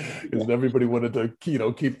 Because everybody wanted to,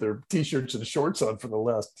 keep their t-shirts and shorts on for the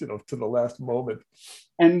last, to the last moment.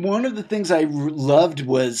 And one of the things I loved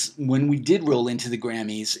was when we did roll into the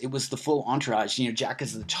Grammys, it was the full entourage. You know, Jack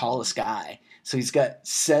is the tallest guy. So he's got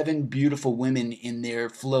 7 beautiful women in their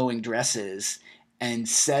flowing dresses and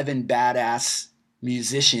 7 badass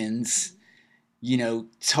musicians, you know,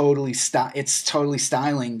 it's totally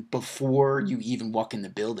styling before you even walk in the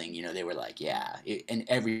building. You know, they were like, yeah. And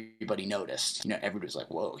everybody noticed. You know, everybody was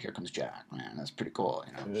like, whoa, here comes Jack. Man, that's pretty cool.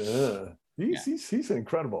 You know? Yeah. Yeah. He's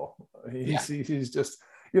incredible. Yeah. He's just,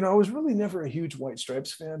 I was really never a huge White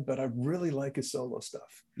Stripes fan, but I really like his solo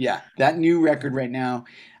stuff. Yeah, that new record right now.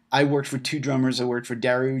 I worked for 2 drummers. I worked for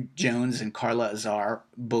Daru Jones and Carla Azar,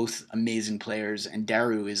 both amazing players. And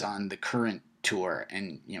Daru is on the current tour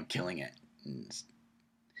and, you know, killing it. And it's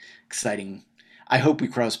exciting. I hope we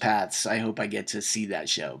cross paths. I hope I get to see that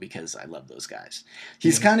show because I love those guys.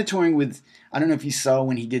 He's Yeah. kind of touring with, I don't know if you saw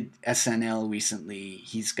when he did SNL recently,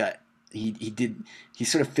 he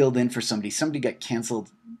sort of filled in for somebody. Somebody got canceled,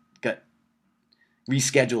 got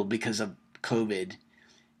rescheduled because of COVID,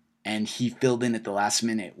 and he filled in at the last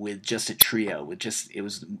minute with just a trio it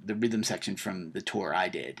was the rhythm section from the tour I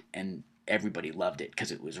did, and everybody loved it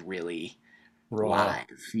because it was really Raw. live.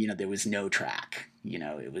 You know, there was no track. You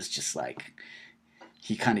know, it was just like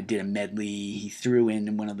he kind of did a medley. He threw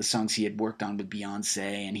in one of the songs he had worked on with Beyonce,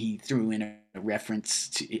 and he threw in a reference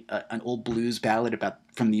to an old blues ballad about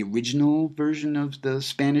from the original version of the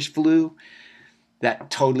Spanish flu that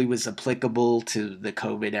totally was applicable to the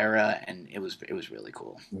COVID era, and it was really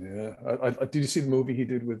cool. Yeah. Did you see the movie he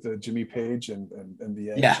did with Jimmy Page and The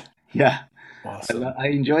Yeah, Edge? yeah, Awesome. I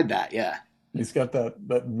enjoyed that. Yeah, He's got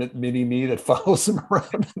that mini me that follows him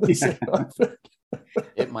around in the yeah, same outfit.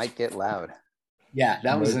 It might get loud. yeah. It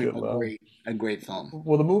That was might get loud. a great film.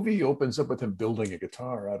 Well, the movie opens up with him building a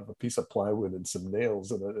guitar out of a piece of plywood and some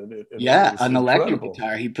nails, and it Yeah, was an electric incredible.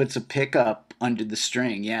 guitar. He puts a pickup under the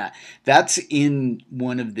string. Yeah, that's in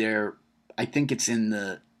one of their. I think it's in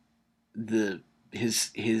the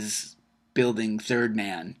his building Third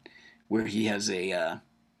Man, where he has a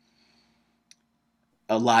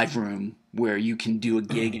live room where you can do a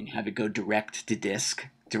gig and have it go direct to disc,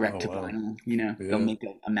 direct Oh to wow. vinyl. You know, they'll Yeah. make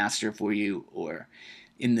a master for you, or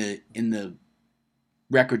in the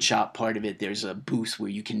record shop part of it, there's a booth where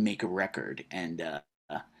you can make a record, and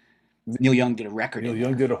Neil Young did a record Neil in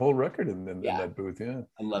Young there. did a whole record in Yeah, that booth. Yeah.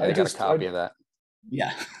 I love I I got a that. just I copy of that.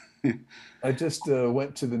 Yeah. I just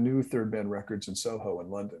went to the new Third Man Records in Soho in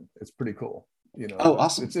London. It's pretty cool. You know, Oh,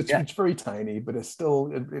 awesome. Yeah, it's very tiny, but it's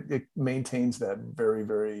still it maintains that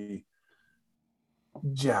very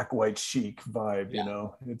Jack White chic vibe. You yeah,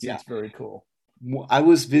 know, yeah. it's very cool. I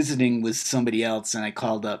was visiting with somebody else, and I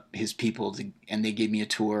called up his people, and they gave me a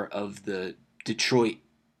tour of the Detroit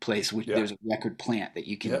place, which Yeah. there's a record plant that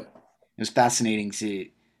you can. Yep. It was fascinating to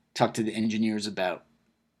talk to the engineers about.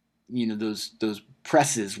 Those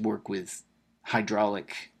presses work with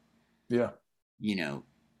hydraulic. Yeah. You know,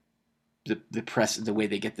 the press, the way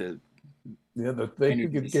they get the Yeah, they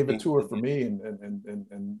energy to gave a spin. tour for me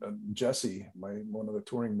and Jesse, my one of the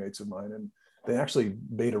touring mates of mine, and they actually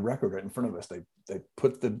made a record right in front of us. They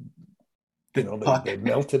put The puck. they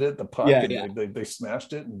melted it, the puck, Yeah, and yeah, they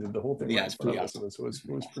smashed it and did the whole thing yeah. right in It's front pretty of us. awesome.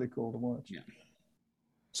 It was pretty cool to watch. Yeah.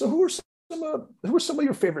 So who are some of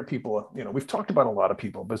your favorite people? You know, we've talked about a lot of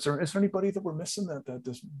people, but is there anybody that we're missing that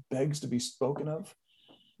just begs to be spoken of?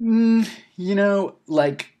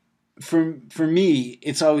 Like for me,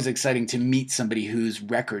 it's always exciting to meet somebody whose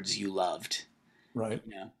records you loved. Right.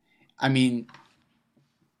 You know, I mean,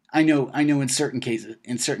 I know in certain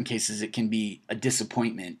cases, it can be a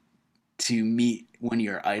disappointment to meet one of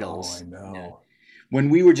your Oh, I idols. know. When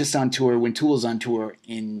we were just on tour, when Tool was on tour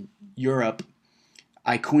in Europe,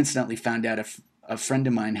 I coincidentally found out a friend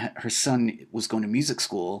of mine, her son was going to music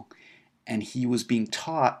school, and he was being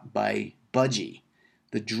taught by Budgie,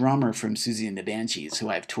 the drummer from Susie and the Banshees, who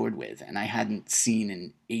I've toured with, and I hadn't seen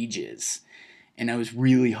in ages. And I was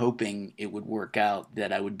really hoping it would work out,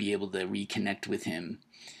 that I would be able to reconnect with him.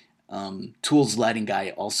 Tool's lighting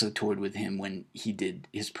guy also toured with him when he did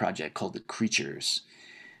his project called The Creatures.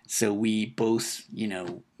 So we both,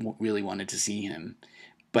 really wanted to see him.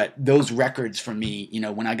 But those records for me,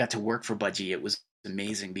 when I got to work for Budgie, it was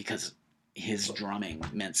amazing because his drumming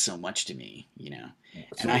meant so much to me.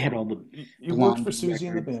 And I had So all the you worked for Blondie Susie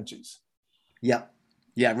and the records. Banshees. Yep.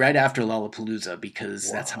 Yeah, right after Lollapalooza,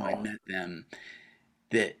 because that's how I Wow. met them.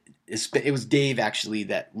 That it was Dave actually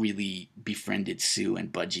that really befriended Sue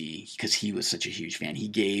and Budgie because he was such a huge fan. He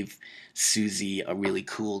gave Susie a really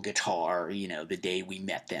cool guitar, the day we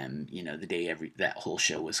met them, the day that whole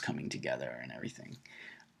show was coming together and everything.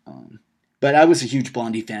 Um, but I was a huge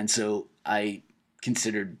Blondie fan, so I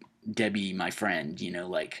considered Debbie my friend,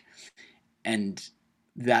 and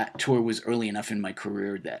that tour was early enough in my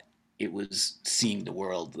career that it was seeing the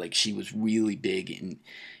world. Like she was really big in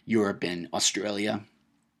Europe and Australia.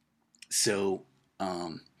 So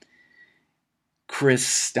um, Chris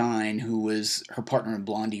Stein, who was her partner in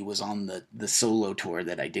Blondie, was on the solo tour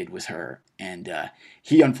that I did with her, and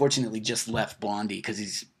he unfortunately just left Blondie because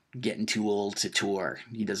he's getting too old to tour.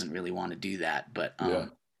 He doesn't really want to do that, but Yeah.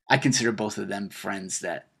 I consider both of them friends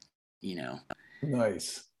that you know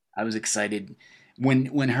Nice. I was excited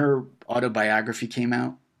when her autobiography came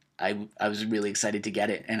out. I was really excited to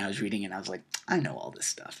get it, and I was reading it. And I was like, I know all this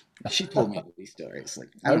stuff. She told me all these stories. Like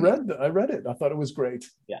I don't need. I read it. I thought it was great.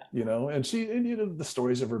 Yeah. You know, and the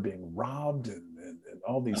stories of her being robbed and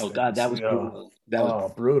all these Oh God, things. that was You know, brutal. That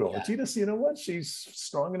was oh, brutal. yeah, And she just, you know what? She's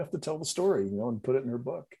strong enough to tell the story, you know, and put it in her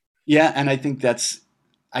book. yeah. And I think that's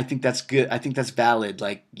good. I think that's valid.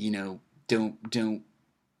 Like don't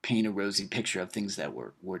paint a rosy picture of things that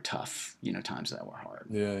were tough. Times that were hard.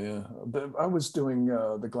 Yeah, yeah. But I was doing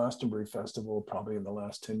the Glastonbury Festival probably in the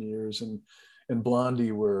last 10 years, and and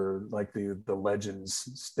Blondie were like the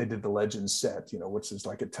Legends. They did the Legends set, which is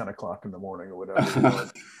like at 10 o'clock in the morning or whatever.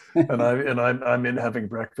 I'm in having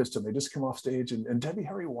breakfast, and they just come off stage, and Debbie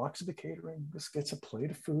Harry walks to the catering, just gets a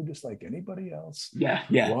plate of food just like anybody else. Yeah,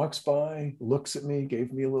 yeah. Walks by, looks at me,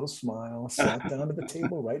 gave me a little smile, sat down at the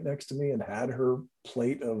table right next to me, and had her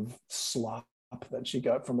plate of slop that she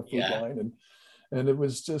got from the food line, and it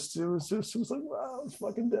was like, wow, it's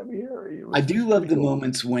fucking Debbie Harry. I do love the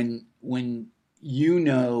moments when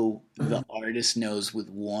the artist knows with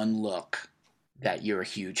one look that you're a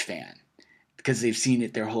huge fan, because they've seen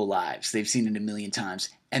it their whole lives. They've seen it a million times,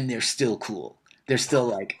 and they're still cool. They're still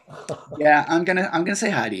like, yeah, I'm gonna say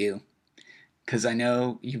hi to you, because I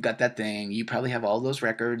know you've got that thing. You probably have all those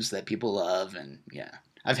records that people love, and yeah,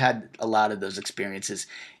 I've had a lot of those experiences,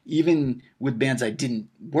 even with bands I didn't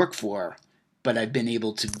work for, but I've been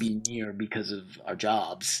able to be near because of our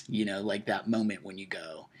jobs. Like that moment when you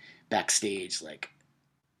go backstage, like,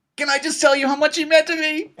 can I just tell you how much he meant to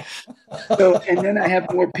me? So, and then I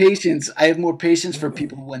have more patience. I have more patience for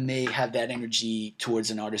people when they have that energy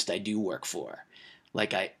towards an artist I do work for.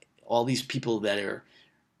 Like all these people that are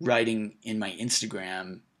writing in my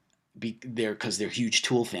Instagram, because they're huge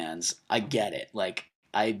Tool fans. I get it. Like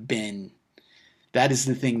that is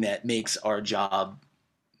the thing that makes our job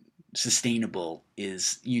sustainable,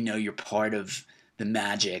 is you're part of the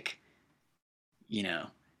magic.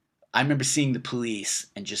 I remember seeing The Police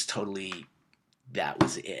and just totally, that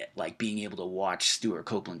was it. Like being able to watch Stuart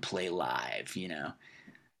Copeland play live,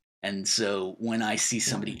 and so when I see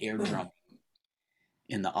somebody air drum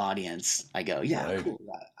in the audience, I go, yeah, right. Cool,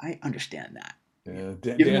 I understand that.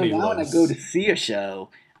 Yeah, Even though now when I go to see a show,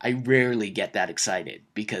 I rarely get that excited,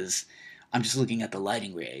 because I'm just looking at the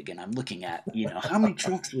lighting rig, and I'm looking at, how many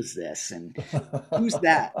trucks was this, and who's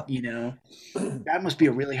that, that must be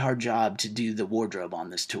a really hard job to do the wardrobe on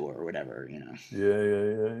this tour or whatever,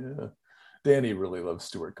 Yeah. Danny really loves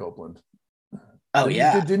Stuart Copeland. Oh,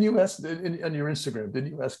 yeah. Didn't you ask on your Instagram?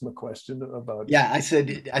 Didn't you ask him a question about? Yeah, I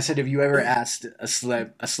said, have you ever asked a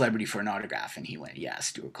celebrity for an autograph? And he went, yeah,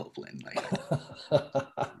 Stuart Copeland. Like,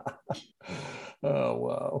 oh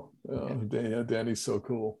wow, Danny's so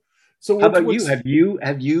cool. So how about you?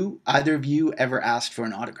 Have you either of you ever asked for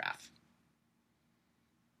an autograph?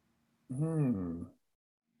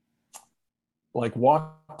 Like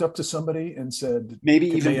walked up to somebody and said, maybe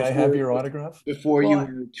even may I have your autograph before you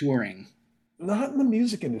were touring? Not in the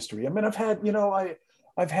music industry. I mean, I've had,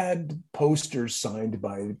 I've had posters signed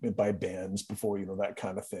by bands before, that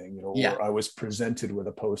kind of thing, or I was presented with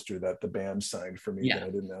a poster that the band signed for me that I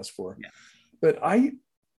didn't ask for. Yeah. But I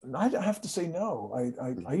have to say no.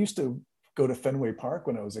 I used to go to Fenway Park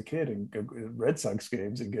when I was a kid and go to Red Sox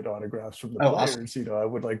games and get autographs from the players. Awesome. I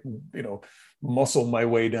would muscle my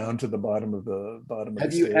way down to the bottom of the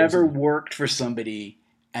Have you ever worked for somebody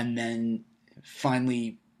and then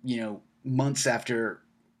finally, months after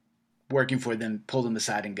working for them, pull them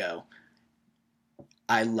aside and go,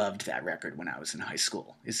 I loved that record when I was in high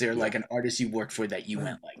school? Is there like an artist you worked for that you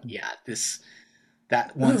went like, yeah,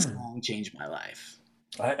 that one song changed my life?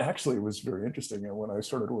 I actually, it was very interesting. And when I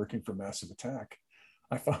started working for Massive Attack,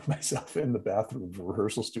 I found myself in the bathroom of a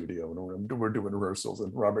rehearsal studio, and we're doing rehearsals,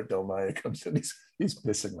 and Robert Del Maia comes in. He's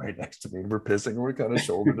pissing right next to me, and we're pissing, and we're kind of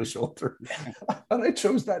shoulder to shoulder. And I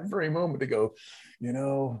chose that very moment to go,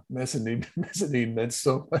 Mezzanine meant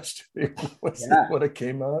so much to me. When it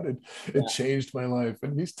came out, it changed my life.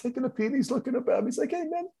 And he's taking a peek, he's looking up at me, he's like, hey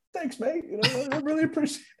man, thanks mate, I really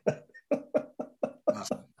appreciate that.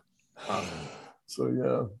 So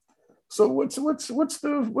yeah. So what's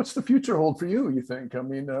the future hold for you? You think? I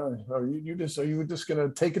mean, are you just gonna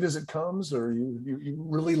take it as it comes, or you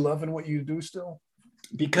really loving what you do still?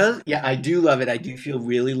 Because I do love it. I do feel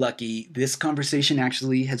really lucky. This conversation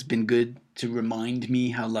actually has been good to remind me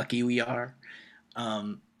how lucky we are.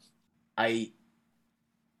 The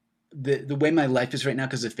way my life is right now,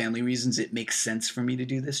 because of family reasons, it makes sense for me to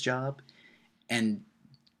do this job, and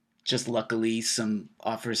just luckily some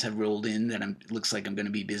offers have rolled in that looks like I'm going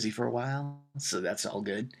to be busy for a while. So that's all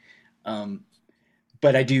good.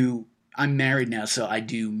 But I'm married now, so I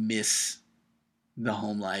do miss the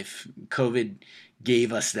home life. COVID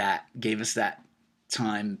gave us that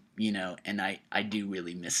time, and I do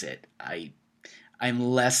really miss it. I'm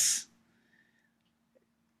less,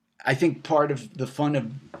 I think part of the fun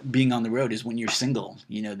of being on the road is when you're single,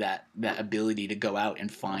 that ability to go out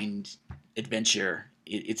and find adventure.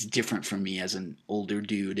 It's different for me as an older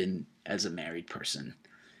dude and as a married person.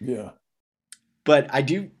 Yeah. But I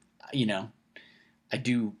do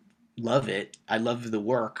love it. I love the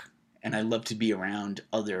work, and I love to be around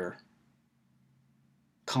other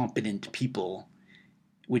competent people,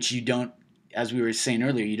 which you don't as we were saying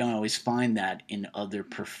earlier, you don't always find that in other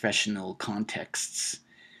professional contexts.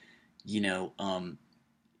 You know,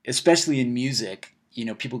 especially in music. You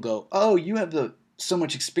know, people go, "Oh, you have so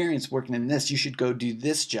much experience working in this. You should go do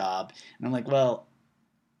this job." And I'm like, "Well,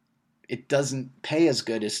 it doesn't pay as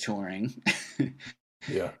good as touring."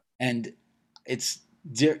 Yeah. And it's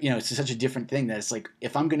it's such a different thing that it's like,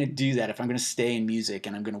 if I'm going to do that, if I'm going to stay in music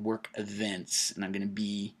and I'm going to work events and I'm going to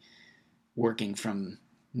be working from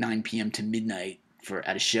 9 p.m. to midnight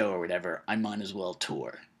at a show or whatever, I might as well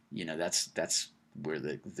tour. You know, that's where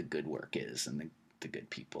the good work is, and the good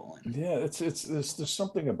people. And Yeah, there's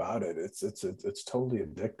something about it. It's totally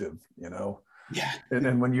addictive, you know. yeah,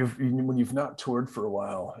 And when you've not toured for a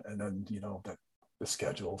while, and then that the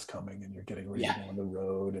schedule's coming and you're getting ready to yeah, go on the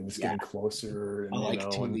road, and it's yeah. getting closer, and Oh, I and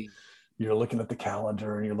totally. you're looking at the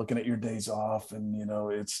calendar and you're looking at your days off, and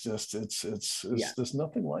it's just Yeah. there's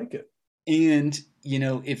nothing like it. And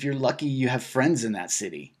if you're lucky, you have friends in that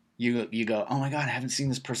city. You go, oh my God, I haven't seen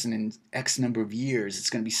this person in X number of years.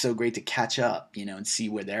 It's going to be so great to catch up, and see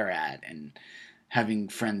where they're at. And having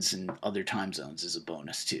friends in other time zones is a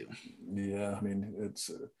bonus too. Yeah, I mean,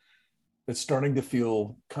 it's starting to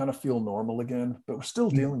feel normal again, but we're still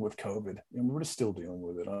Mhm. dealing with COVID, and we're just still dealing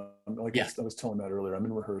with it. Like Yeah. I was telling that earlier, I'm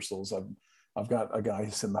in rehearsals. I've got a guy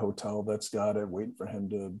who's in the hotel that's got it, waiting for him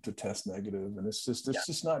to test negative, and it's Yeah.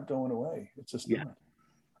 just not going away. It's just Yeah. not.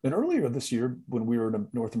 And earlier this year, when we were in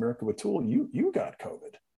North America with Tool, you got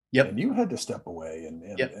COVID, Yep. and you had to step away,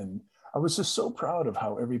 Yep. and I was just so proud of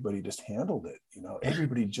how everybody just handled it.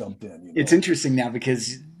 Everybody jumped in. It's interesting now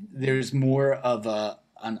because there's more of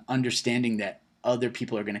an understanding that other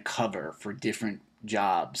people are going to cover for different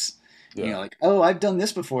jobs. Yeah, Like, oh, I've done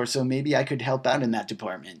this before, so maybe I could help out in that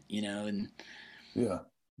department. And yeah.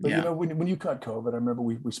 But yeah, when you caught COVID, I remember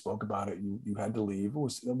we spoke about it. You had to leave. That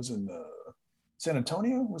was in San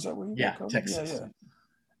Antonio. Was that where you yeah, got COVID? Yeah, Texas.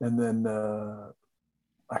 yeah. And then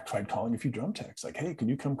I tried calling a few drum techs, like, hey, can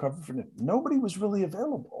you come cover for it? Nobody was really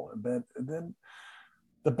available. And then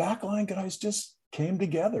the backline guys just came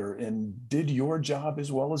together and did your job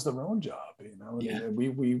as well as their own job. Yeah, And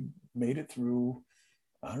we made it through.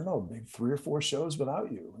 I don't know, maybe 3 or 4 shows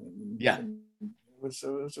without you. yeah. And it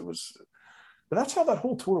was. But that's how that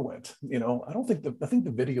whole tour went. I think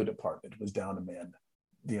the video department was down a man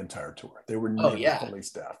the entire tour. They were Oh never yeah, fully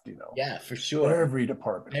staffed. yeah, for sure. Every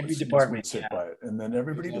department Every would department, sit yeah. by it, and then There's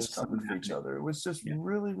everybody always just covered something for each happening. other. It was just Yeah,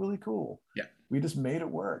 really, really cool. yeah. We just made it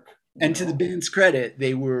work. And to the band's credit,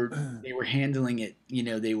 they were handling it.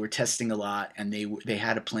 They were testing a lot, and they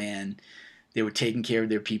had a plan. They were taking care of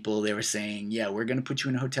their people. They were saying, "Yeah, we're going to put you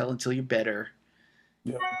in a hotel until you're better.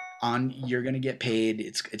 Yeah, You're going to get paid.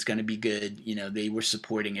 It's going to be good." They were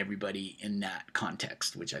supporting everybody in that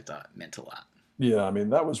context, which I thought meant a lot. yeah. I mean,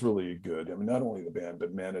 that was really good. I mean, not only the band,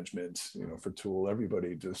 but management. For Tool,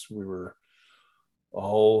 everybody we were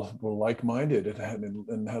all were like-minded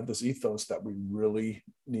and had this ethos that we really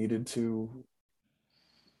needed to.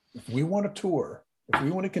 If we want to tour, if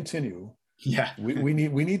we want to continue, Yeah, we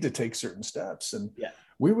need to take certain steps. And yeah,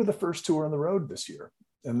 we were the first tour on the road this year,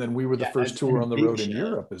 and then we were the yeah. first And tour a on the big road in show.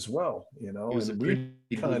 Europe as well. It was a And we pretty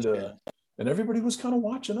big kind of show. and everybody was kind of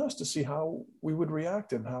watching us to see how we would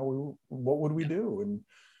react and what would we Yeah, do.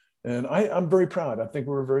 And I'm very proud. I think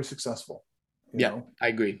we were very successful. you yeah, know I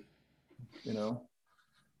agree. you know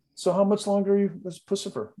so how much longer are you as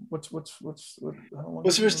Pussifer? How long Well,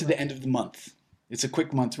 is so it it's to the around? end of the month. It's a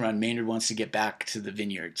quick month run. Maynard wants to get back to the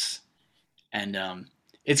vineyards, and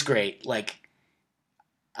it's great. Like,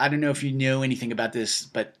 I don't know if you know anything about this,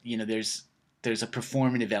 but there's a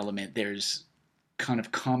performative element. There's kind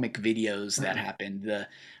of comic videos that happen. The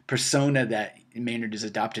persona that Maynard has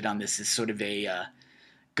adopted on this is sort of a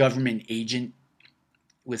government agent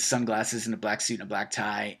with sunglasses and a black suit and a black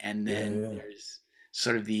tie, and Yeah, then yeah. there's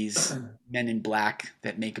sort of these men in black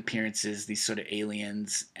that make appearances, these sort of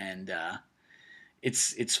aliens, and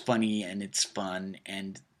it's funny and it's fun,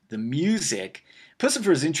 and the music.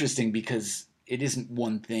 Pussifer is interesting because it isn't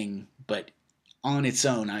one thing, but on its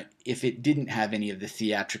own, if it didn't have any of the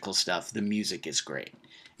theatrical stuff, the music is great.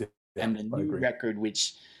 Yeah, yeah, And the I new agree. record,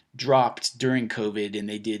 which dropped during COVID, and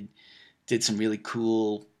they did some really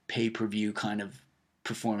cool pay per view kind of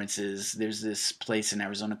performances. There's this place in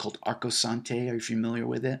Arizona called Arcosante. Are you familiar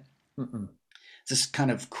with it? Mm-mm. It's this kind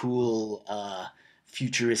of cool,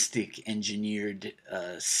 futuristic engineered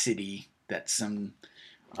city that some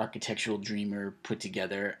architectural dreamer put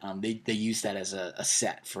together. They use that as a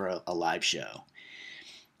set for a live show.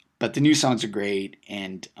 But the new songs are great,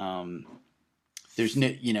 and there's no,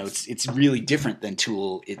 it's really different than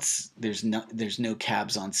Tool. There's no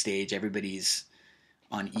cabs on stage. Everybody's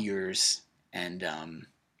on ears, and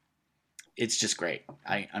it's just great.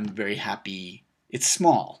 I'm very happy. It's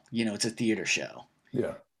small, it's a theater show.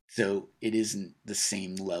 Yeah. So it isn't the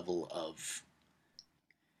same level of,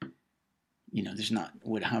 there's not,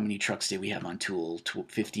 how many trucks did we have on Tool?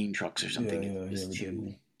 15 trucks or something. Yeah, Just yeah,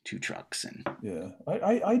 two trucks. And yeah,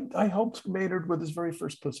 I helped Maynard with his very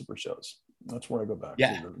first Pussifer shows. That's where I go back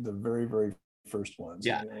to the very, very first ones.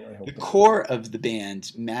 Yeah. I The core of the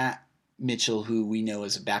band, Matt Mitchell, who we know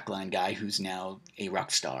as a backline guy who's now a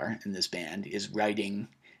rock star in this band, is writing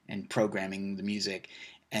and programming the music.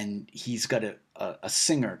 And he's got a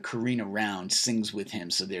singer, Karina Round, sings with him.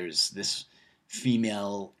 So there's this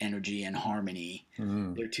female energy and harmony.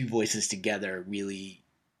 Their two voices together really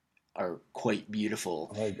are quite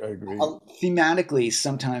beautiful. I agree. Thematically,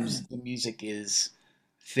 sometimes the music is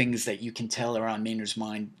things that you can tell are on Maynard's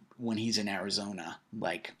mind when he's in Arizona,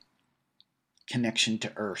 like connection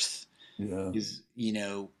to Earth. Yeah. Is,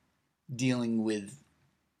 dealing with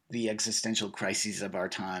the existential crises of our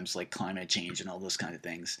times, like climate change and all those kind of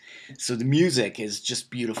things. So the music is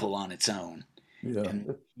just beautiful on its own. Yeah.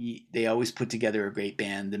 And they always put together a great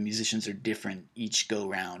band. The musicians are different each go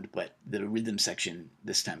round, but the rhythm section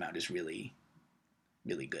this time out is really,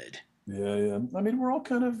 really good. Yeah. I mean, we're all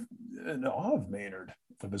kind of in awe of Maynard,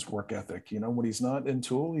 of his work ethic. When he's not in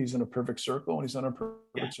Tool, he's in A Perfect Circle. When he's not in A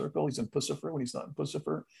Perfect Circle, he's in Pussifer. When he's not in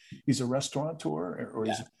Pussifer, he's a restaurateur, or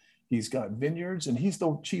he's got vineyards, and he's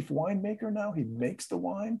the chief winemaker now. He makes the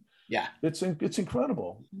wine. Yeah, it's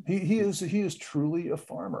incredible. He is truly a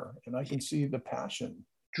farmer, and I can see the passion.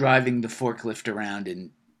 Driving the forklift around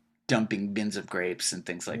and dumping bins of grapes and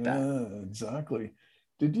things like that. Yeah, exactly.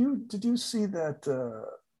 Did you see that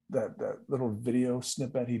that little video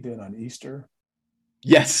snippet he did on Easter?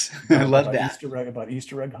 Yes, I love that. About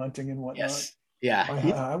Easter egg hunting and whatnot. Yes. Yeah.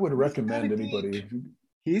 I would recommend anybody.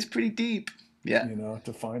 He's pretty deep. Yeah.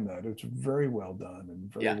 To find that. It's very well done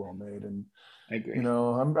and very well made. And I agree.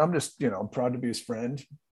 I'm just, I'm proud to be his friend.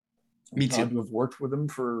 Me too. Proud to have worked with him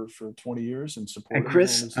for 20 years and supported him. And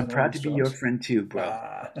Chris, I'm proud to be your friend too, bro.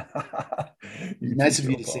 Nice of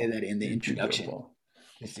you to say that in the introduction.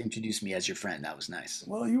 Just introduce me as your friend. That was nice.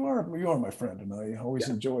 Well, you are my friend, and I always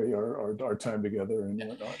enjoy our time together and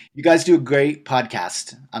whatnot. You guys do a great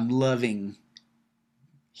podcast. I'm loving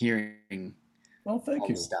hearing. Well, thank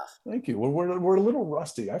you. Stuff. Thank you. Well, we're a little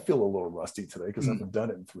rusty. I feel a little rusty today because I haven't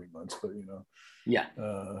done it in 3 months. But yeah.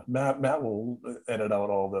 Matt will edit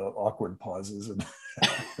out all the awkward pauses. And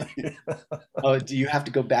oh, do you have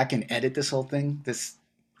to go back and edit this whole thing? This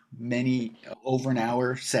over an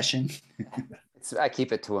hour session? I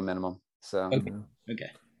keep it to a minimum. So okay.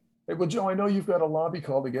 Hey, well, Joe, I know you've got a lobby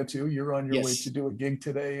call to get to. You're on your way to do a gig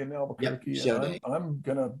today in Albuquerque. Yep, I'm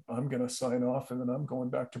gonna sign off, and then I'm going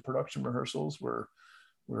back to production rehearsals where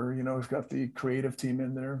we've got the creative team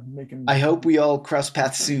in there making. I hope we all cross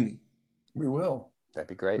paths soon. We will. That'd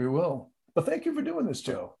be great. We will. But thank you for doing this,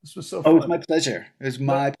 Joe. This was so fun. Oh, it was my pleasure. It was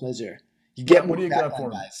my pleasure. You get what do you got for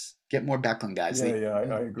guys? Get more backline guys. Yeah,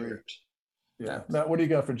 I agree. Yeah, Matt, what do you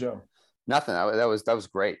got for Joe? Nothing. That was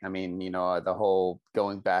great. I mean, the whole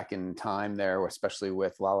going back in time there, especially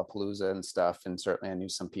with Lollapalooza and stuff. And certainly I knew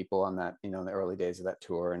some people on that, in the early days of that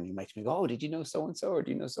tour, and you might me go, oh, did you know so-and-so, or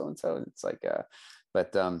do you know so-and-so? And it's like,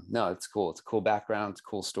 but no, it's cool. It's a cool background. It's a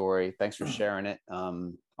cool story. Thanks for sharing it.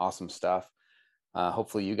 Awesome stuff.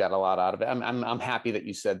 Hopefully you got a lot out of it. I'm happy that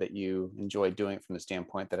you said that you enjoyed doing it from the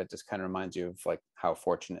standpoint that it just kind of reminds you of like how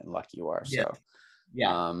fortunate and lucky you are. Yeah. So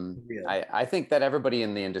yeah, I think that everybody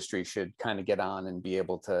in the industry should kind of get on and be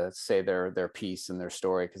able to say their piece and their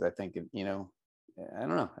story, because I think I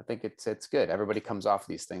don't know, I think it's good. Everybody comes off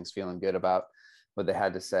these things feeling good about what they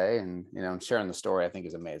had to say, and sharing the story I think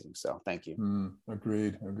is amazing. So thank you.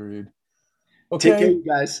 Agreed. Okay, take care, you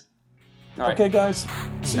guys. All right. Okay, guys.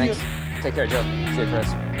 Thanks. Take care, Joe. See you, Chris.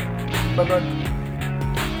 Bye.